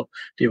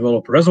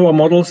develop reservoir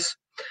models.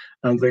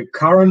 And the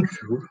current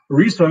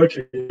research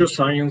in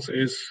geoscience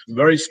is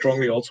very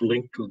strongly also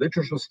linked to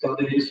literature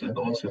studies and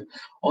also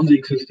on the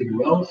existing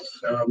wells.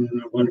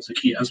 One of the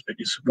key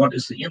aspects is what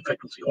is the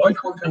impact of the oil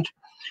content.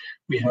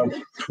 We have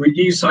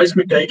 3D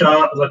seismic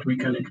data that we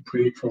can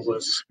interpret for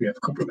this. We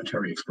have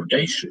complementary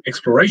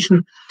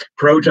exploration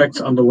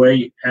projects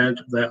underway,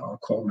 and there are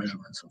core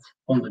measurements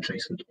on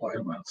adjacent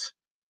oil wells.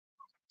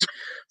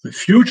 The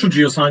future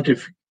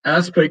geoscientific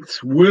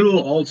aspects will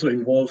also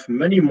involve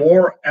many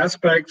more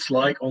aspects,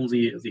 like on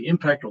the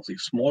impact of the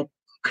small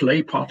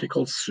clay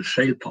particles, the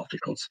shale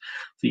particles,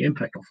 the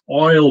impact of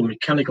oil,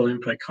 mechanical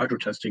impact,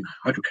 hydrotesting,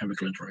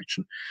 hydrochemical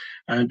interaction,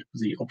 and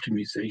the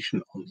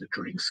optimization of the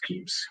drilling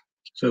schemes.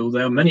 So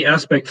there are many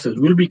aspects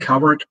that will be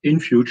covered in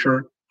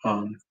future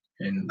in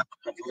linked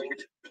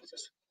to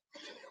this.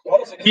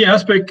 One of the key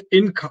aspect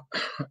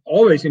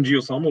always in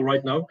geothermal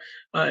right now,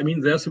 I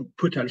mean, there's a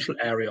potential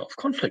area of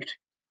conflict.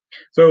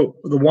 So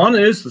the one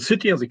is the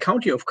city and the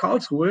county of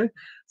Karlsruhe.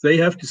 They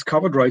have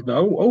discovered right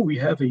now, we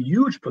have a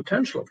huge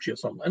potential of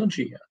geothermal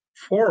energy here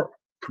for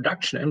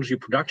production, energy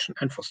production,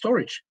 and for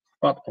storage.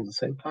 But at the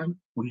same time,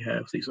 we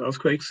have these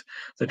earthquakes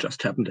that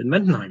just happened in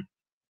Mendenheim.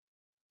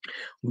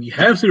 We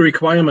have the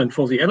requirement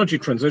for the energy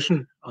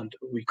transition, and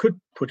we could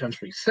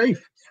potentially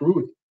save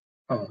through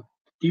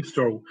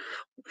DeepStor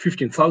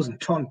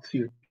 15,000 tons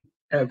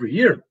every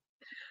year.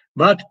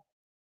 But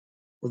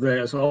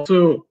there's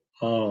also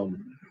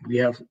we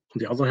have, on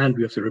the other hand,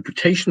 we have the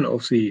reputation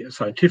of the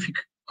scientific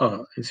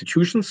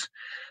institutions.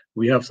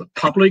 We have the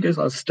public as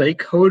a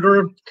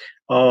stakeholder.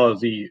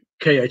 The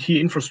KIT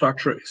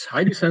infrastructure is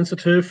highly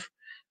sensitive.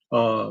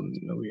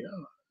 We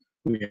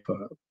have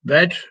a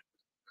bad,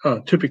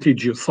 typically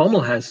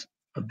geothermal has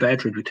a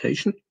bad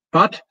reputation,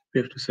 but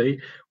we have to say,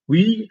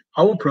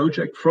 our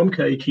project from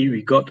KIT,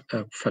 we got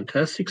a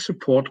fantastic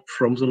support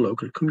from the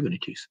local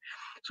communities.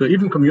 So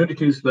even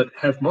communities that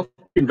have not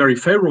been very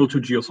favorable to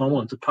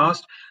geothermal in the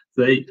past,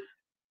 they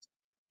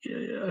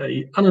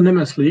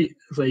anonymously,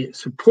 they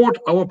support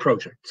our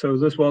project. So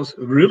this was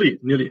really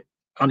nearly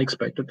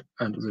unexpected,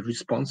 and the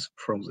response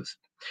from this.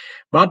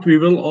 But we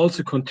will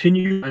also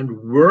continue and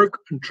work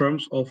in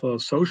terms of a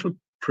social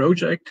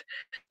project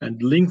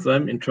and link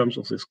them in terms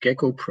of this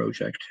GECKO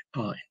project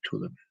into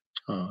them,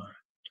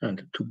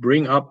 and to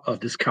bring up a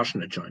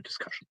discussion, a joint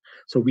discussion.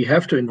 So we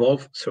have to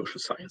involve social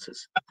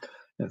sciences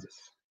in this.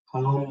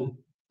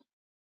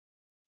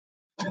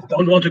 I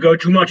don't want to go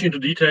too much into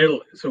detail.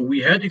 So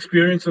we had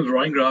experience in the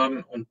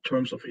Rheingraben in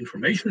terms of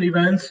information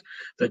events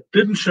that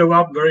didn't show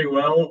up very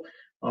well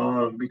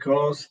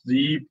because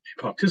the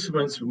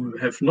participants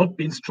have not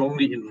been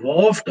strongly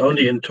involved,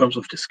 only in terms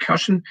of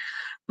discussion,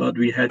 but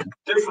we had a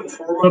different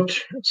format.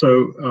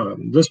 So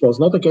this was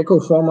not a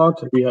GECKO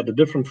format. We had a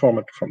different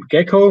format from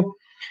GECKO.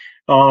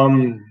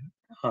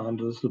 And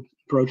this is a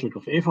project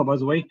of Eva, by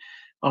the way,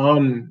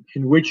 in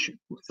which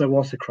there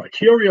was a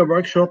criteria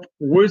workshop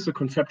with the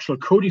conceptual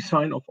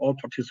co-design of all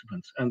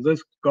participants. And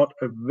this got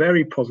a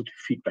very positive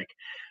feedback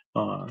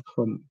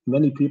from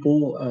many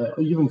people,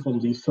 even from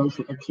these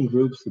social action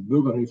groups, the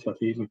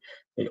Bürgerinitiativen.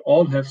 They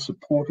all have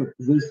supported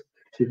this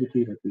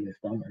activity that we have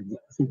done. And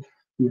I think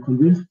we're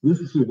convinced this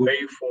is the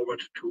way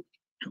forward to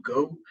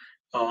go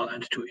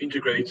and to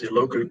integrate the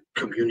local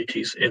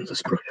communities in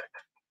this project.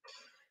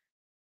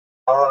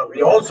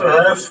 We also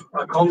have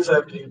a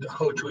concept in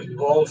how to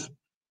involve,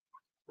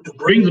 to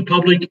bring the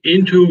public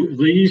into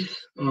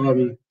these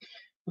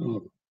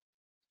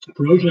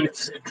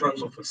projects in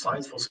terms of the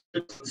Science for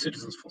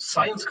Citizens for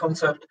Science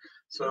concept.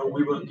 So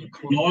we will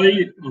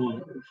deploy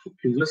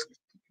in this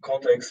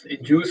context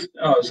induced.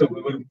 So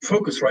we will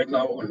focus right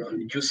now on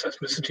induced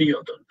seismicity,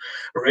 on the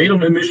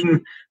radon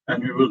emission,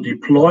 and we will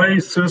deploy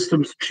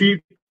systems,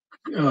 cheap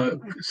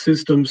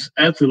systems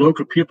at the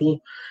local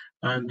people,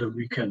 and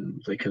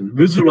they can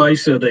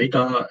visualize their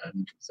data,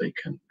 and they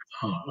can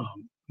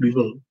we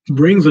will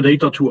bring the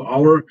data to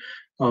our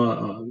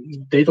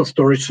data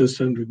storage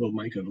system. We will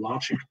make a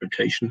large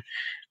interpretation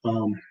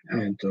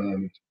and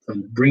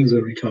bring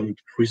the return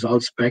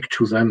results back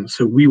to them.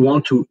 So we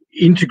want to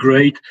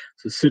integrate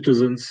the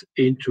citizens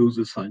into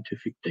the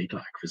scientific data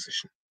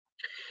acquisition.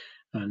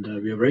 And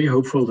we are very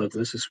hopeful that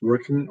this is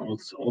working.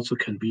 Also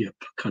can be a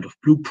kind of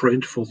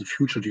blueprint for the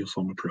future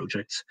geothermal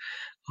projects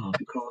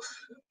because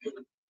it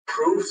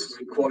improves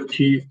the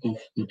quality of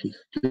the project.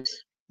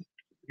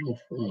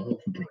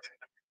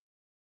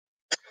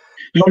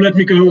 Now let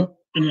me go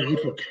in an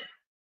outlook.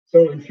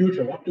 So in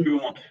future, what do we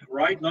want?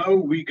 Right now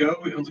we go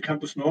on the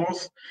campus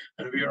north,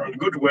 and we are on a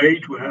good way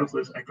to have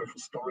this aquifer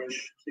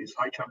storage, this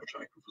high temperature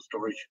aquifer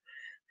storage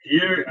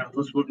here, and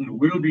this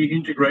will be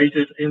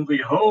integrated in the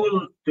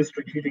whole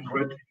district heating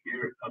grid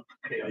here at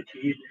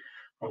KIT.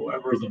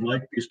 However, there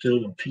might be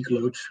still a peak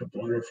load, a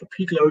boiler for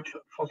peak load,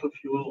 fossil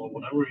fuel or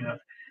whatever we have.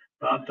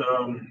 But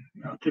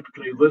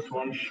typically this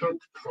one should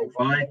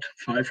provide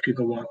 5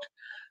 gigawatt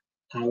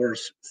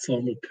hours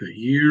thermal per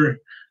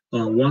year.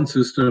 One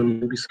system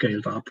will be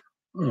scaled up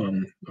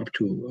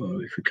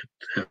to if we could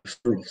have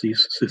several of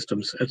these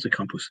systems at the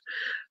campus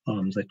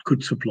that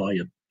could supply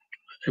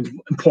an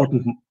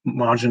important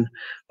margin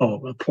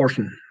or a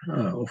portion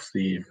of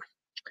the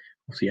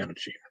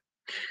energy.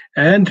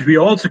 And we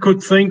also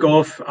could think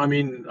of,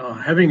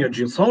 having a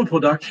geothermal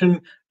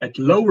production at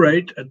low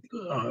rate,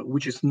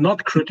 which is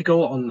not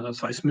critical on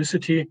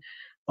seismicity,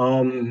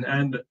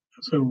 and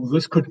so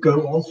this could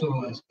go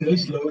also as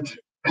base load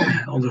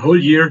on the whole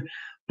year.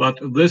 But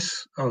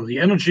this, the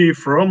energy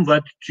from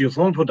that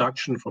geothermal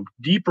production from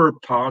deeper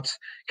parts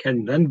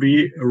can then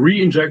be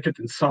re-injected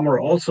in summer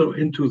also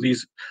into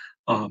these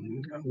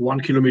 1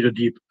 kilometer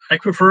deep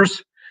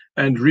aquifers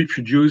and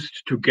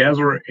reproduced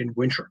together in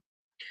winter.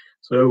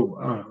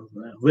 So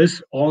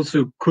this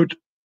also could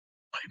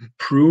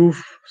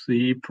improve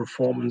the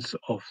performance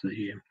of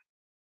the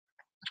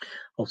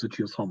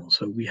geothermal.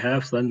 So we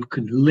have then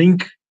can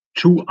link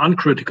two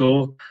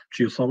uncritical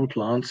geothermal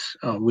plants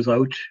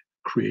without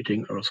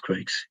creating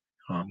earthquakes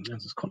in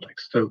this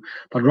context. So,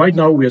 but right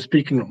now we are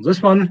speaking on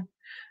this one,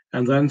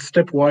 and then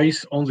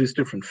stepwise on these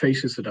different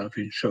phases that I've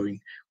been showing,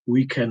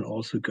 we can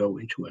also go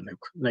into a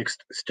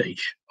next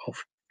stage of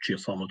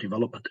geothermal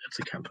development at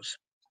the campus.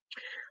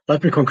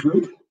 Let me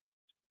conclude.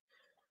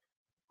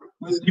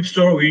 With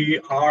DeepStor, we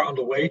are on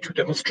the way to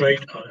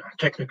demonstrate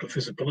technical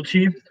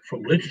feasibility.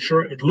 From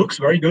literature, it looks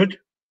very good.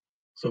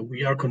 So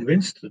we are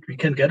convinced that we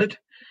can get it.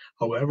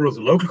 However,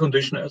 the local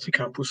conditions at the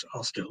campus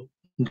are still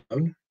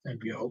unknown,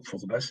 and we hope for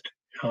the best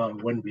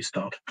when we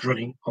start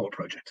drilling our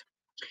project.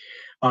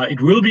 It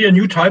will be a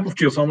new type of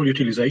geothermal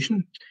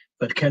utilization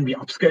that can be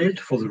upscaled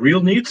for the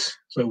real needs.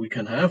 So we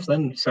can have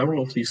then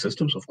several of these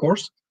systems, of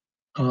course,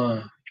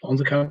 on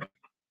the campus.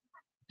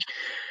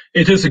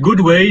 It is a good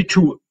way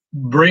to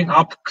bring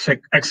up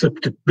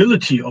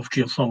acceptability of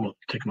geothermal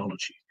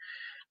technology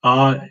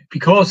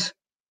because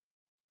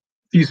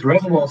these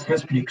reservoirs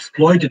has been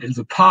exploited in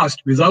the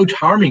past without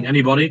harming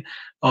anybody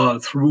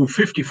through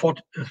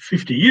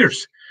 50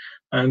 years.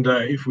 And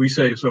if we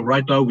say, so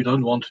right now we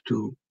don't want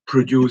to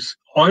produce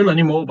oil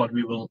anymore, but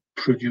we will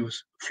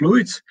produce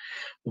fluids,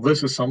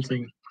 this is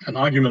something, an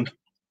argument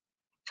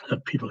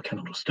that people can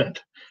understand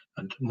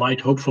and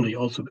might hopefully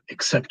also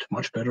accept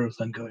much better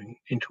than going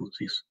into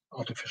these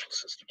artificial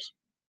systems.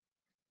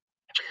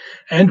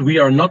 And we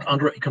are not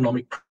under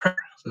economic pressure.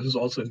 This is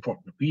also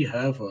important. We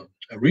have a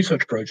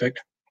research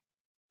project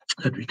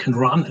that we can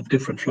run at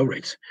different flow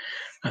rates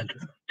and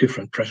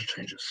different pressure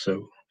changes.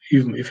 So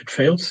even if it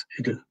fails,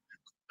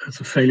 it's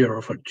a failure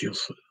of a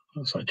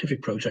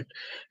scientific project.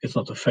 It's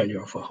not a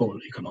failure of a whole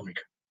economic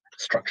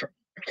structure.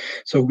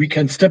 So we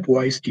can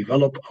stepwise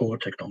develop our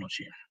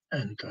technology,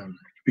 and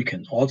we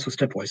can also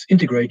stepwise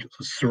integrate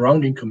the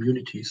surrounding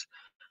communities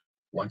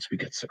once we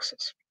get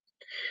success.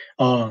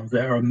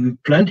 There are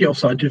plenty of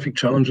scientific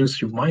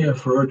challenges. You might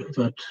have heard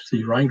that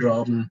the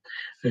Rheingraben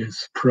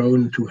is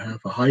prone to have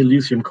a high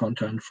lithium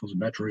content for the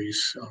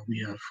batteries.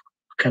 We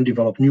can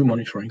develop new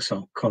monitoring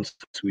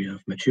concepts. We have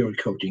material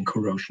coating,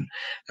 corrosion.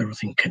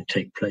 Everything can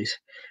take place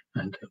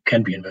and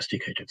can be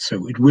investigated.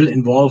 So it will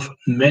involve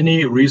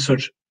many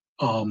researchers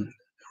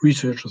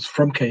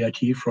from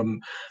KIT,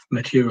 from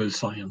material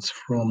science,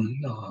 from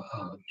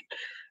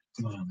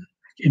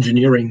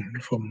engineering,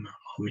 from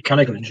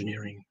mechanical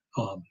engineering,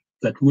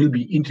 that will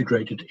be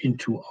integrated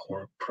into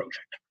our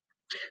project.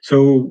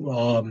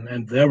 So,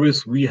 and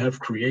we have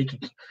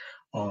created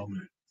a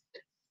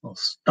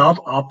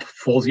startup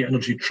for the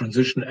energy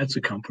transition at the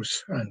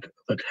campus, and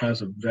that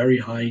has a very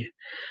high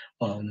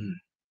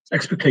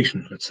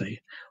expectation, let's say,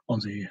 on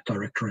the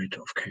directorate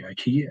of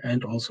KIT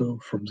and also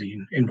from the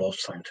involved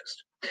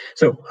scientists.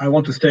 So I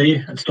want to stay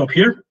and stop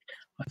here.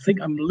 I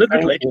think I'm a little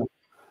bit late.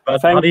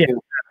 But Thank Hadi,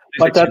 you.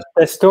 But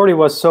the story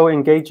was so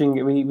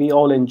engaging. We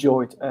all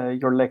enjoyed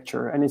your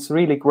lecture, and it's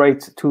really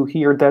great to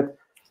hear that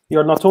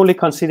you're not only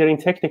considering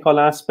technical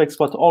aspects,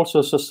 but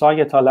also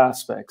societal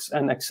aspects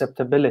and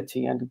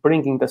acceptability and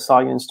bringing the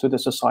science to the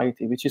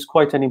society, which is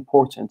quite an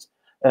important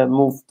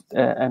move.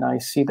 And I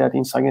see that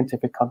in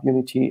scientific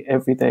community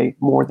every day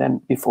more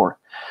than before.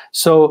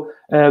 So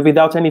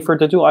without any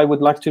further ado, I would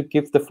like to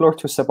give the floor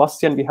to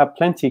Sebastian. We have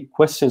plenty of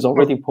questions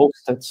already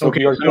posted. So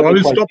okay, so I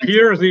will stop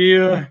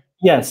here.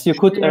 Yes, you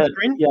could.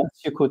 Yes,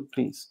 you could,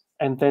 please.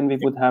 And then we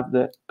would have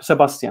the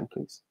Sebastian,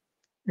 please.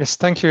 Yes,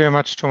 thank you very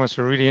much, Thomas.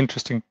 A really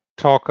interesting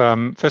talk.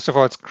 First of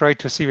all, it's great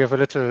to see we have a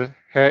little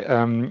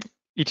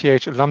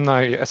ETH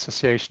Alumni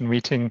Association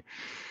meeting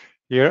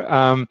here.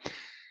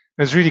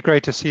 It's really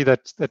great to see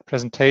that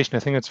presentation. I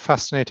think it's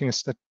fascinating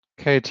is that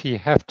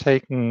KIT had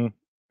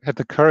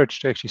the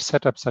courage to actually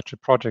set up such a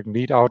project,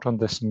 lead out on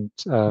this, and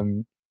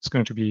it's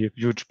going to be a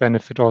huge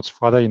benefit also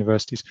for other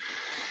universities.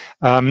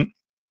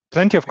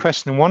 Plenty of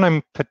questions. One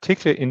I'm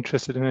particularly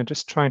interested in, and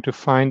just trying to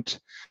find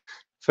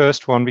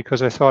first one,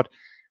 because I thought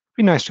it'd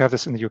be nice to have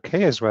this in the UK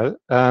as well.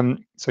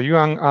 So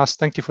Yuang asked,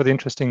 thank you for the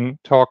interesting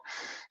talk.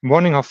 I'm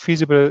wondering how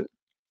feasible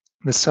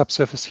the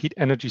subsurface heat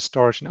energy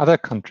storage in other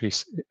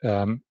countries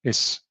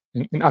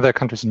in other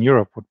countries in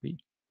Europe would be.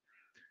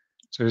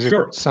 So is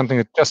it something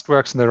that just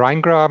works in the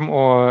Rheingraben,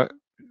 or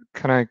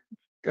can I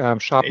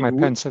sharpen my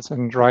pencils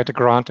and write a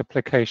grant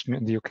application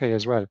in the UK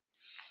as well?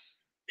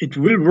 It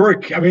will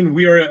work. I mean,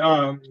 we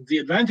are the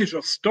advantage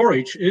of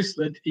storage is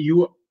that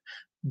you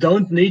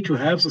don't need to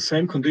have the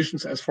same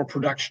conditions as for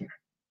production.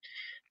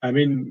 I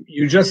mean,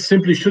 you just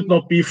simply should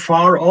not be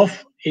far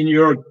off in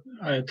your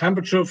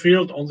temperature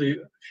field on the,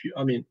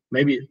 I mean,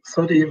 maybe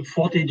 30,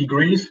 40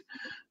 degrees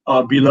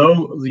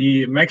below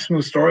the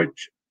maximum stored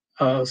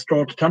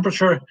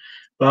temperature,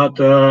 but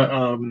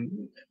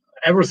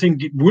everything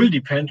will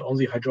depend on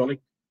the hydraulic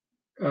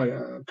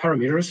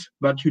parameters,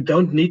 but you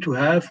don't need to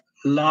have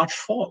large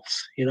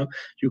faults. You know,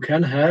 you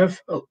can have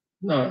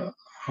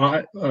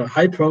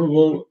high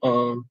probable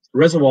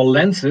reservoir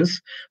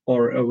lenses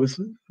or with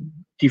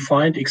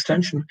defined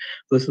extension.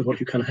 This is what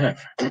you can have.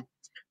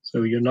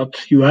 So you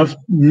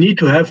need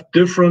to have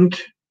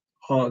different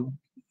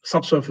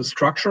subsurface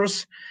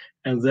structures,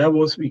 and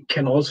we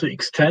can also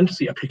extend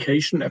the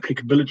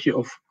applicability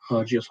of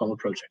geothermal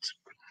projects.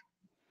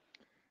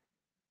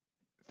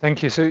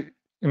 Thank you. So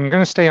I'm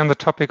going to stay on the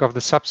topic of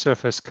the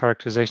subsurface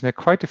characterization. There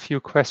are quite a few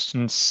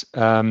questions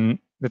that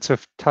sort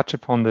of touch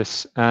upon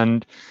this,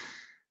 and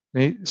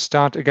we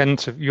start again.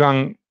 So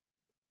Yuang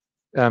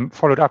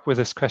followed up with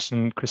this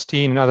question,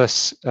 Christine and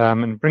others,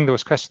 and bring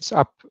those questions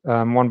up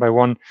one by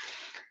one.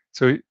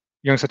 So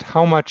Yuang said,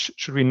 how much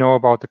should we know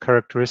about the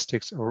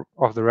characteristics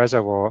of the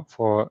reservoir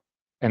for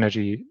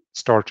energy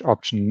storage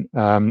option?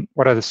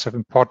 What are the sort of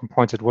important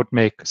points that would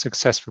make a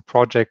successful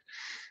project?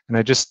 And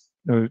I just,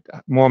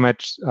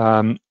 Mohammed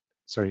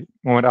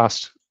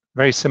asked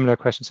very similar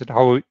questions. Said,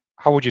 how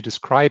would you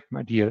describe an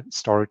ideal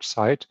storage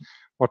site?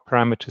 What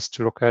parameters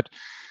to look at?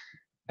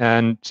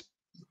 And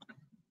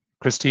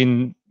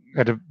Christine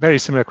had a very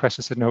similar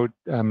question. Said,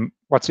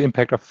 what's the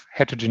impact of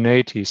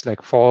heterogeneities,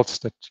 like faults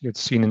that you've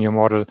seen in your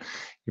model?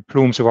 Your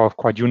plumes evolve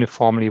quite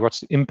uniformly. What's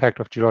the impact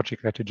of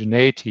geological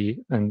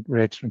heterogeneity and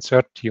related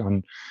uncertainty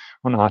on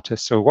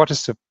artists? So what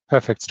is the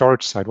perfect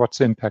storage site? What's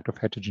the impact of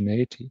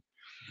heterogeneity?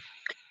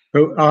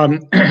 So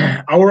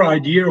our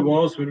idea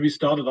was, when we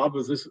started up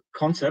with this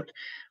concept,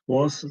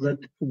 was that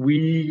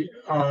we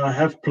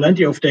have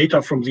plenty of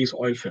data from these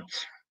oil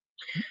fields.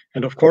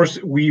 And of course,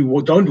 we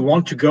don't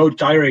want to go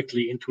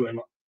directly into an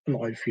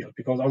oil field,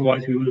 because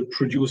otherwise we will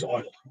produce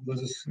oil.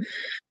 This is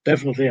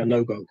definitely a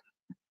no-go.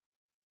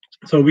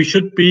 So we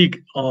should be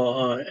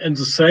in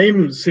the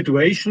same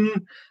situation,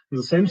 in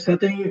the same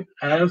setting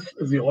as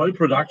the oil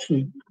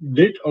production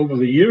did over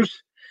the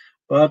years,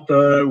 but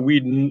we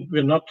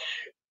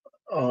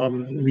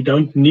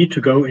don't need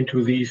to go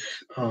into these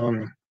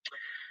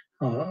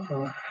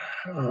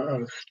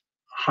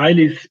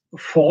highly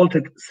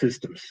faulted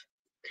systems.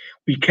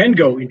 We can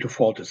go into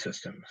faulted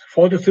systems.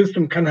 Faulted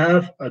system can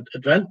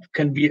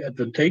be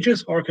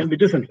advantageous or can be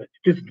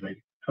disadvantageous.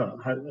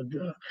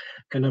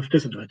 Can have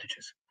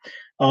disadvantages.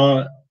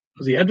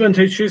 The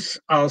advantages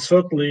are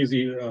certainly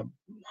the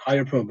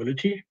higher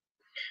probability,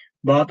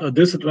 but a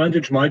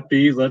disadvantage might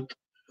be that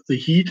the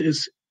heat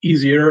is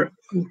easier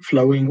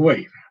flowing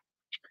away.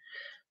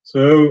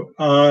 So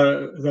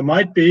there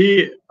might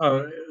be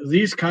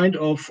these kind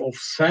of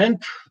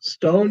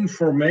sandstone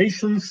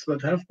formations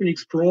that have been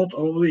explored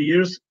over the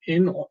years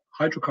in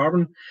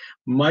hydrocarbon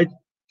might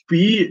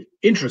be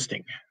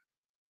interesting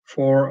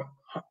for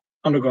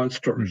underground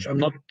storage. I'm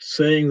not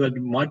saying that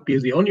it might be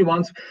the only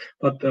ones,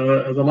 but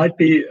they might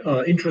be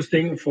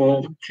interesting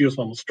for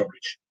geothermal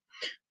storage.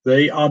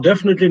 They are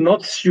definitely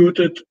not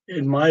suited,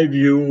 in my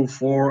view,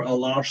 for a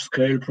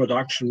large-scale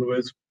production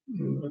with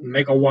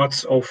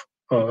megawatts of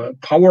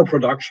power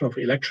production, of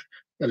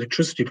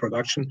electricity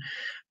production,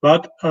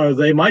 but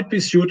they might be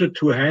suited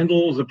to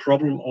handle the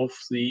problem of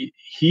the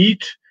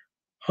heat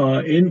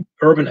in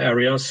urban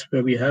areas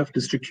where we have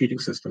district heating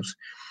systems.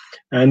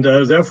 And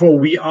therefore,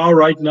 we are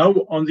right now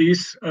on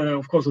these.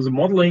 Of course, the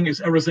modeling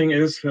is everything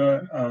is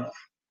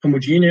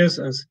homogeneous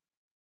as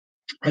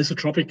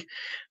isotropic.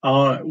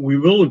 We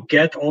will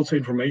get also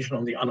information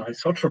on the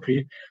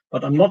anisotropy,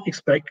 but I'm not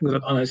expecting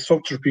that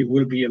anisotropy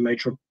will be a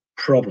major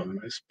problem,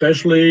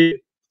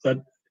 especially that,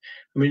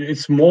 I mean,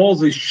 it's more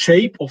the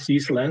shape of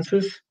these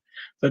lenses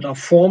that are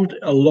formed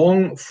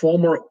along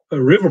former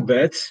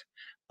riverbeds,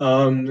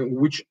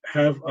 which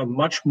have a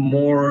much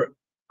more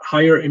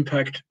higher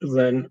impact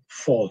than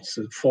faults.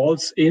 The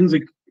faults in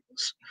the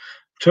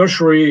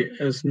tertiary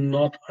is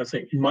not, I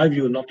think, in my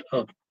view, not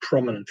a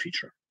prominent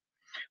feature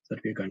that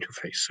we're going to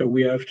face. So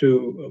we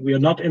are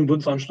not in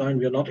Buntsandstein,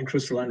 we are not in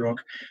crystalline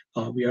rock,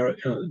 we are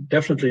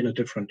definitely in a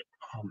different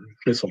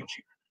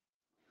lithology.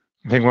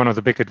 I think one of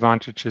the big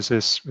advantages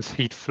is with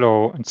heat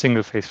flow and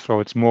single phase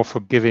flow, it's more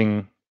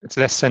forgiving, it's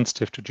less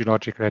sensitive to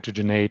geological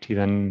heterogeneity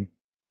than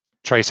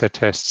tracer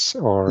tests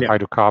or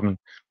hydrocarbon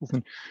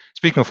movement.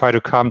 Speaking of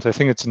hydrocarbons, I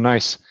think it's a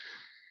nice,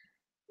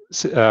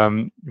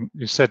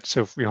 you said,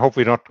 so we hope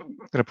we're not going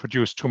to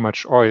produce too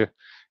much oil.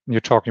 In your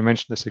talk, you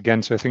mentioned this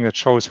again, so I think that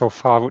shows how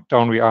far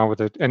down we are with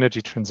the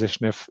energy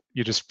transition. If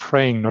you're just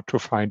praying not to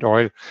find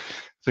oil, I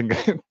think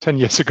 10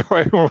 years ago,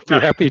 I would be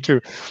happy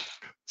to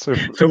so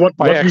what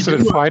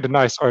accident find a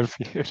nice oil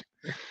field.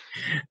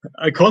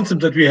 A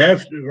concept that we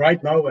have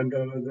right now and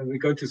we're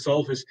going to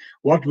solve is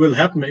what will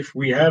happen if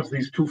we have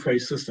these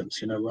two-phase systems,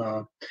 you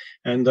know,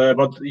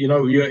 but, you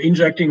know, you're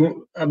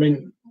injecting, I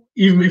mean,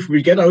 even if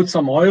we get out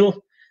some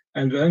oil,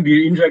 and then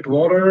we inject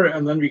water,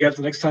 and then we get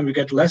the next time we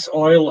get less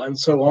oil, and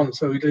so on.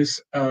 So it is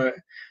a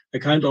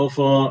kind of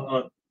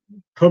a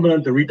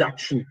permanent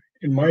reduction.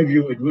 In my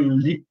view, it will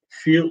lead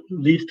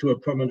to a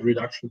permanent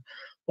reduction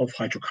of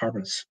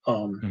hydrocarbons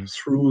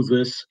through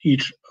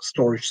each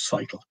storage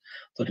cycle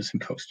that is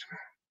imposed.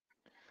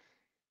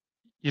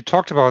 You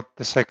talked about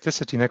the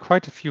cyclicity, and there are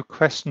quite a few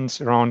questions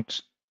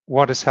around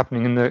what is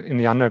happening in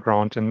the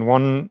underground. And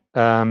one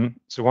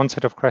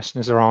set of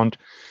questions is around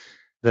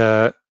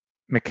the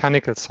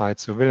mechanical side.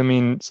 So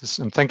Wilhelmine,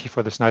 and thank you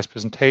for this nice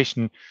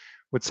presentation.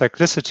 Would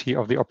cyclicity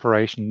of the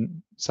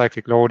operation,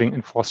 cyclic loading,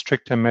 enforce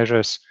stricter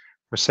measures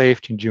for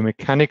safety and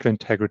geomechanical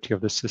integrity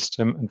of the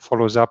system, and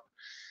follows up,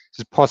 is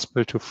it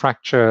possible to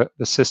fracture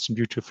the system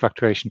due to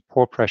fluctuation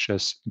pore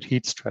pressures and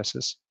heat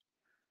stresses?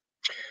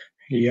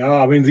 Yeah,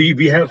 I mean,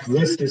 we have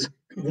this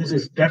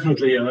is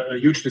definitely a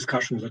huge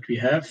discussion that we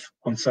have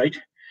on site.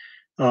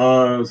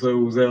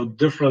 So there are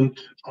different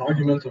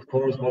arguments, of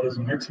course. What is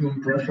the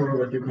maximum pressure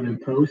that you can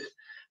impose?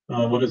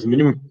 What is the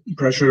minimum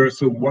pressure?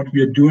 So what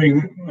we are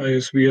doing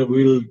is we are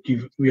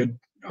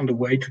on the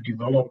way to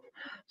develop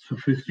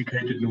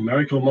sophisticated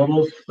numerical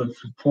models that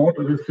support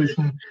a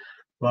decision.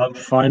 But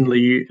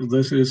finally,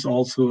 this is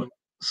also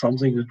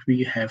something that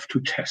we have to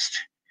test.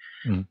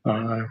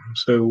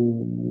 So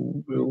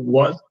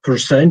what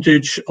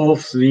percentage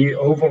of the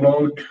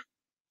overload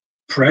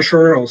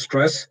pressure or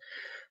stress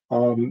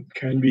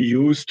can be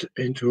used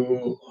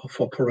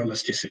for pore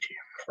elasticity,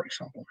 for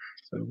example?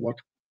 So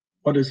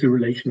what is the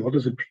relation? What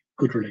is a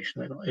good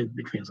relation in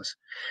between this?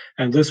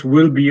 And this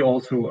will be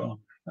also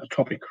a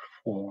topic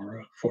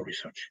for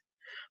research,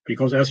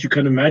 because as you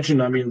can imagine,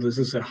 I mean, this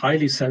is a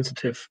highly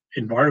sensitive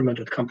environment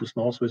at Campus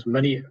North with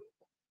many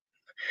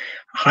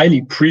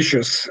highly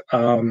precious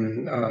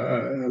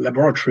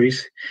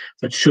laboratories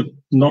that should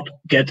not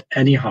get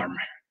any harm.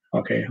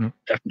 Okay,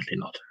 definitely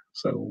not.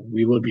 So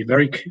we will be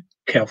very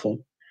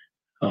careful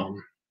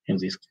in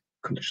these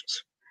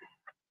conditions.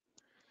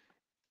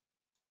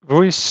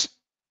 Ruiz,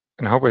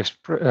 and I hope I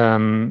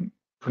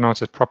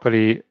pronounce it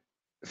properly,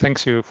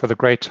 thanks you for the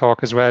great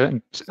talk as well.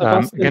 And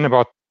again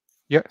about,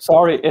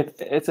 Sorry,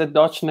 it's a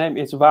Dutch name,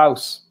 it's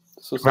Wous.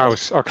 So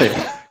Wous, okay,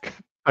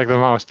 like the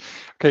mouse.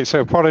 Okay,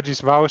 so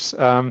apologies, Wous.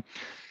 So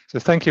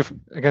thank you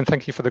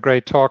for the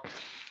great talk.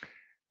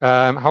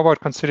 How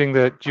about considering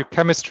the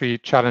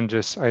geochemistry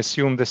challenges? I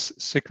assume this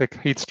cyclic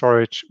heat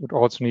storage would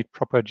also need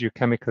proper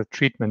geochemical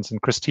treatments.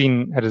 And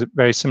Christine had a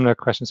very similar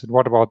question. Said,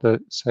 what about the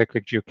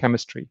cyclic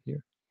geochemistry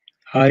here?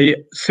 I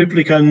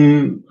simply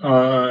can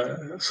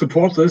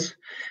support this.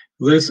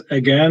 This,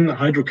 again,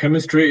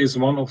 hydrochemistry is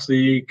one of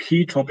the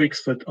key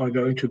topics that are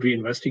going to be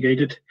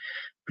investigated,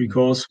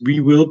 because we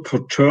will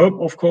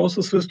perturb, of course,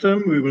 the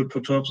system. We will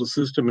perturb the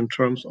system in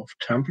terms of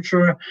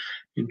temperature,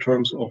 in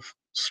terms of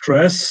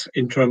stress,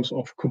 in terms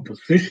of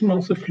composition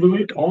of the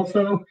fluid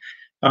also.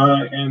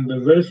 And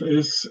this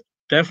is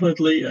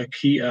definitely a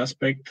key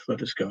aspect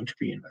that is going to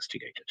be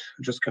investigated.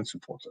 I just can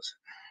support this.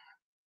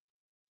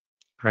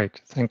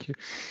 Great, thank you.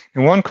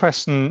 And one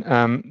question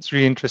is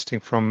really interesting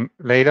from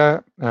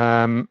Leda,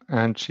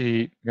 and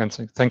she again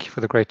saying, thank you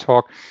for the great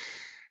talk.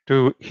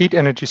 Do heat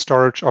energy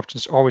storage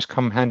options always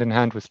come hand in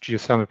hand with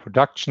geothermal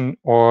production,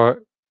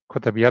 or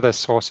could there be other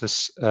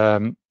sources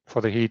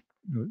for the heat,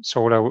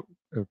 solar,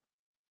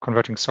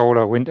 converting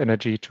solar, wind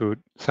energy to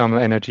thermal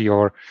energy,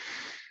 or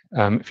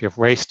if you have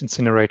waste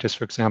incinerators,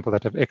 for example,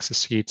 that have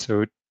excess heat?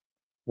 So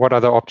what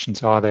other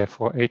options are there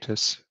for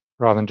ATIS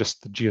rather than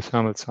just the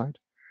geothermal side?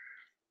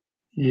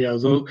 Yeah,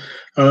 so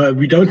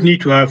we don't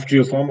need to have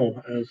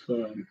geothermal as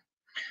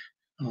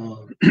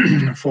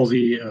for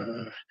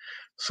the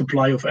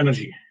supply of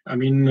energy. I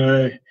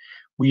mean,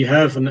 we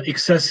have an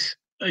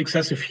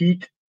excessive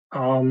heat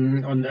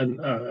on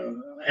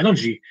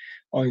energy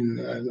on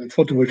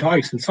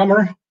photovoltaics in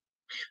summer.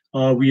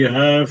 We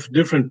have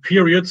different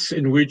periods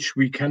in which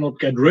we cannot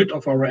get rid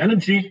of our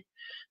energy.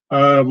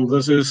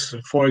 This is,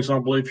 for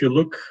example, if you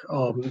look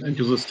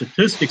into the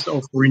statistics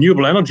of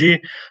renewable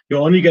energy, you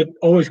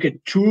always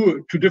get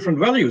two different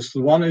values.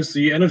 The one is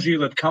the energy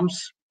that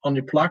comes on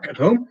the plug at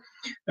home,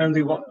 and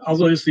the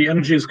other is the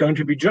energy is going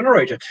to be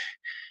generated,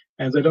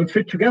 and they don't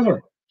fit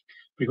together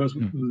because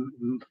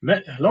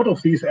a lot of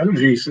these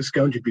energies is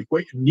going to be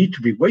need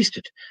to be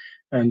wasted,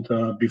 and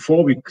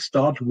before we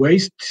start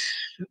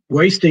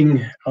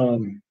wasting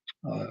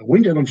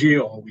wind energy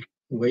or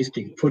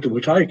wasting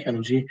photovoltaic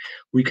energy,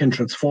 we can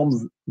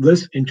transform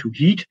this into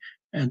heat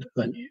and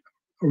then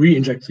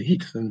re-inject the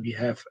heat. Then we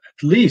have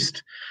at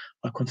least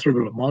a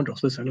considerable amount of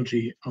this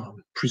energy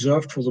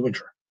preserved for the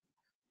winter.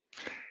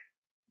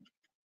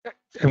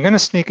 I'm going to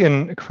sneak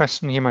in a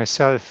question here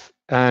myself.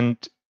 And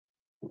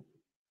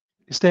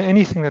is there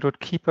anything that would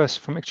keep us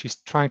from actually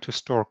trying to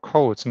store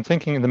coal? So I'm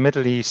thinking in the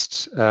Middle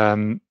East,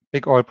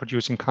 big oil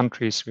producing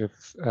countries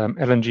with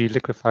LNG,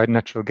 liquefied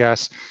natural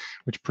gas,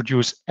 which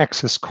produce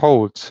excess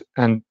coal.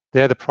 And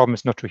there the problem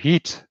is not to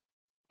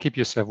keep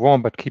yourself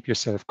warm, but keep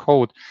yourself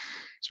cold.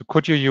 So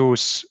could you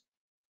use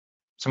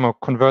somehow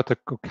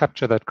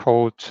capture that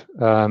coal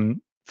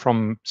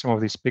from some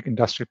of these big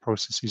industrial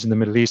processes in the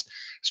Middle East,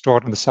 store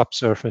it on the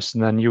subsurface,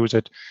 and then use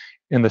it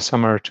in the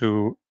summer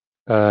to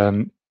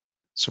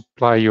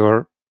supply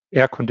your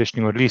air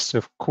conditioning, or at least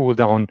to cool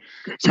down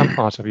some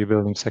parts of your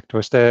building sector?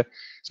 Is there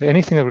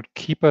anything that would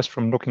keep us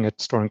from looking at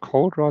storing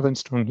cold rather than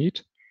storing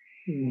heat?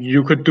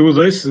 You could do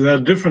this. There are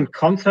different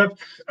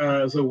concepts.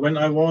 So when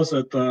I was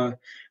at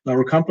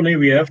our company,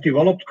 we have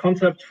developed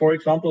concepts, for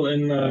example,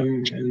 in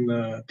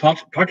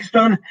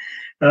Pakistan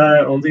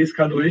on these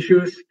kind of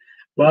issues.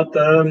 But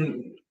I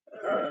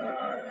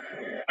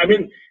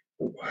mean,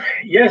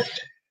 yes,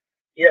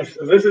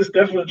 this is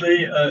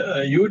definitely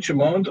a huge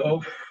amount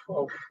of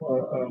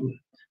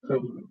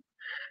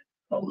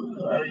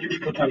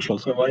huge potential.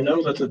 So I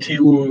know that the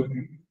TU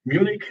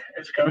Munich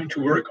is going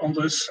to work on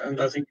this, and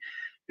I think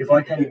if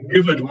I can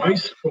give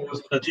advice for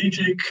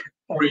strategic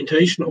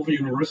orientation of a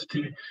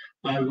university,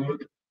 I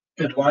would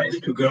advise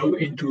to go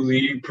into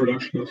the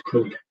production of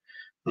coal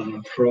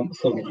from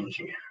thermal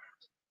energy.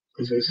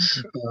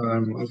 This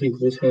I think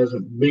this has a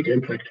big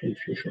impact in the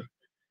future.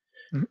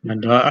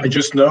 And I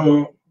just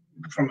know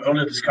from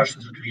earlier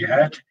discussions that we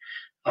had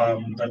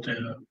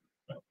that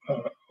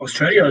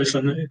Australia is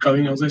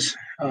going on this,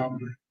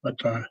 but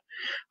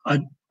I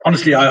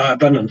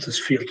abandon this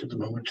field at the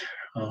moment.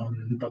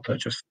 But I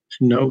just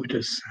know it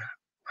has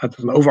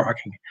an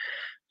overarching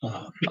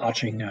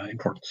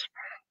importance.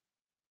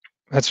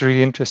 That's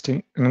really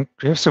interesting. And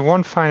we have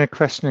one final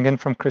question again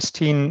from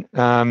Christine.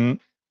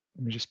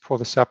 Let me just pull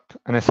this up,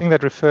 and I think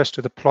that refers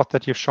to the plot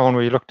that you've shown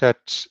where you looked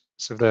at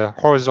the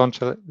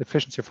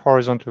efficiency of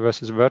horizontal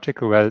versus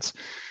vertical wells.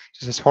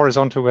 It says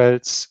horizontal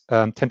wells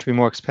tend to be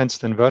more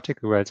expensive than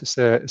vertical wells. Is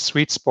there a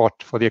sweet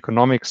spot for the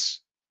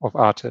economics of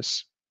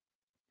ARTIS?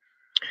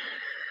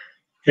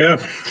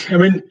 Yeah, I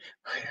mean,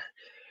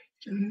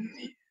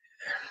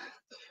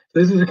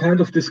 this is a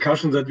kind of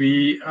discussion that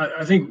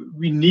I think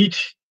we need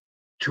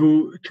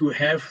to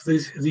have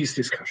these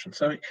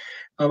discussions.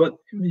 But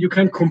you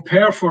can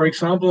compare, for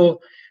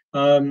example,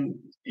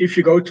 if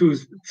you go to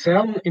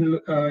CERN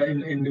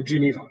in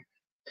Geneva.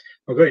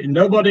 Okay,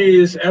 nobody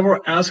is ever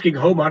asking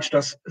how much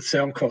does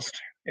CERN cost.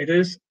 It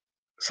is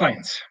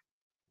science,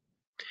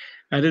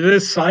 and it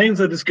is science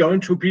that is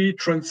going to be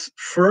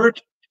transferred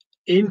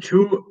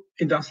into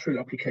industrial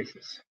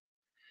applications.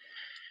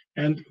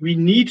 And we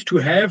need to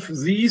have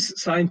these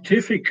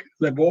scientific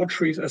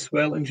laboratories as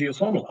well in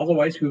geothermal.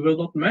 Otherwise, we will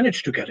not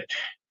manage to get it.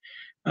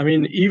 I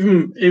mean,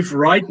 even if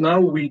right now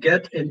we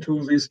get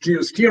into this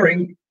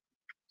geosteering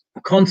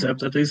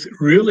concept that is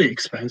really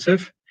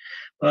expensive,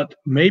 but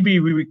maybe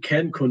we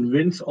can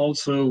convince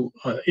also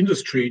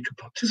industry to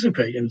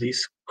participate in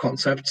these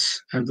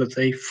concepts and that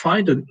they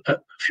find a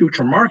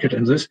future market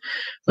in this,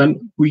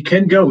 then we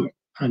can go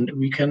and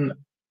we can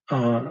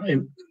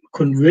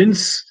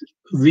convince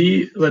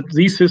that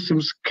these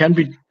systems can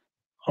be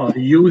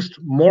used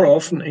more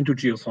often into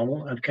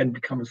geothermal and can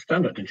become a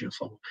standard in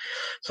geothermal.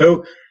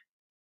 So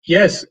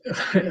yes,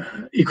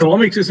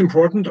 economics is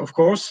important, of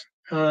course,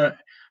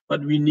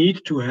 but we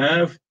need to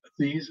have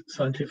these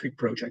scientific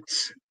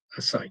projects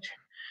aside.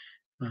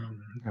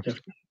 I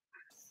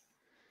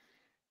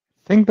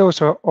think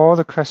those are all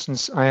the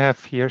questions I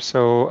have here.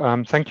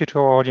 So thank you to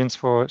our audience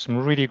for some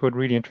really good,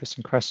 really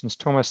interesting questions.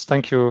 Thomas,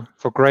 thank you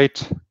for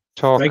great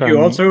talk. Thank you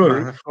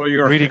also for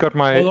your really got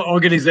my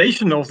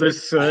organization of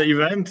this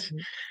event.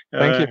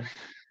 Thank you.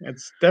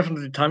 It's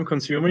definitely time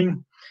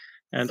consuming,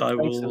 and I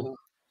will.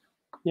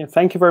 Yeah,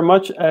 thank you very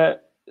much,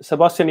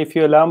 Sebastian. If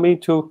you allow me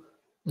to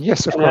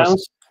yes, of announce.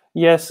 course.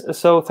 Yes,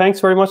 so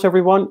thanks very much,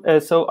 everyone.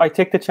 So I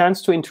take the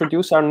chance to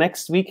introduce our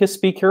next week's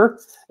speaker.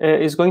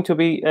 Is going to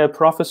be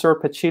Professor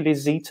Pecili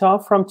Zita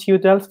from TU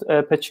Delft.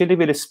 Pecili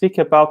will speak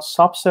about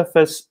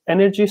subsurface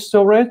energy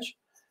storage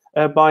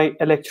by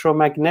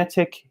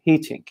electromagnetic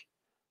heating.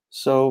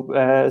 So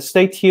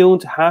stay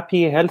tuned,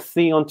 happy,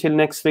 healthy until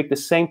next week, the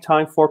same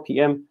time, 4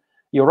 p.m.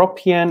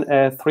 European,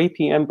 3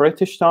 p.m.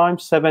 British time,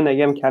 7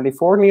 a.m.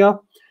 California.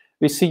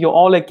 We see you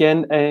all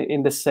again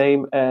in the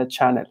same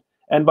channel.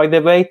 And by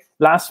the way,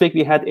 last week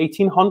we had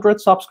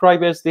 1,800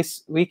 subscribers.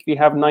 This week we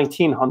have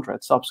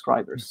 1,900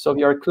 subscribers. So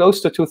we are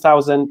close to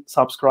 2,000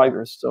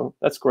 subscribers. So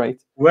that's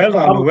great. Well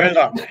done, well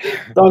done.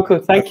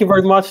 Danke. Thank you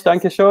very much.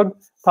 Danke schön.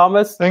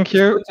 Thomas. Thank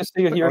you. Good to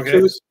see you here. Okay.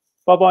 Cheers.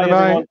 Bye-bye,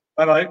 Bye-bye. everyone.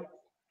 Bye-bye.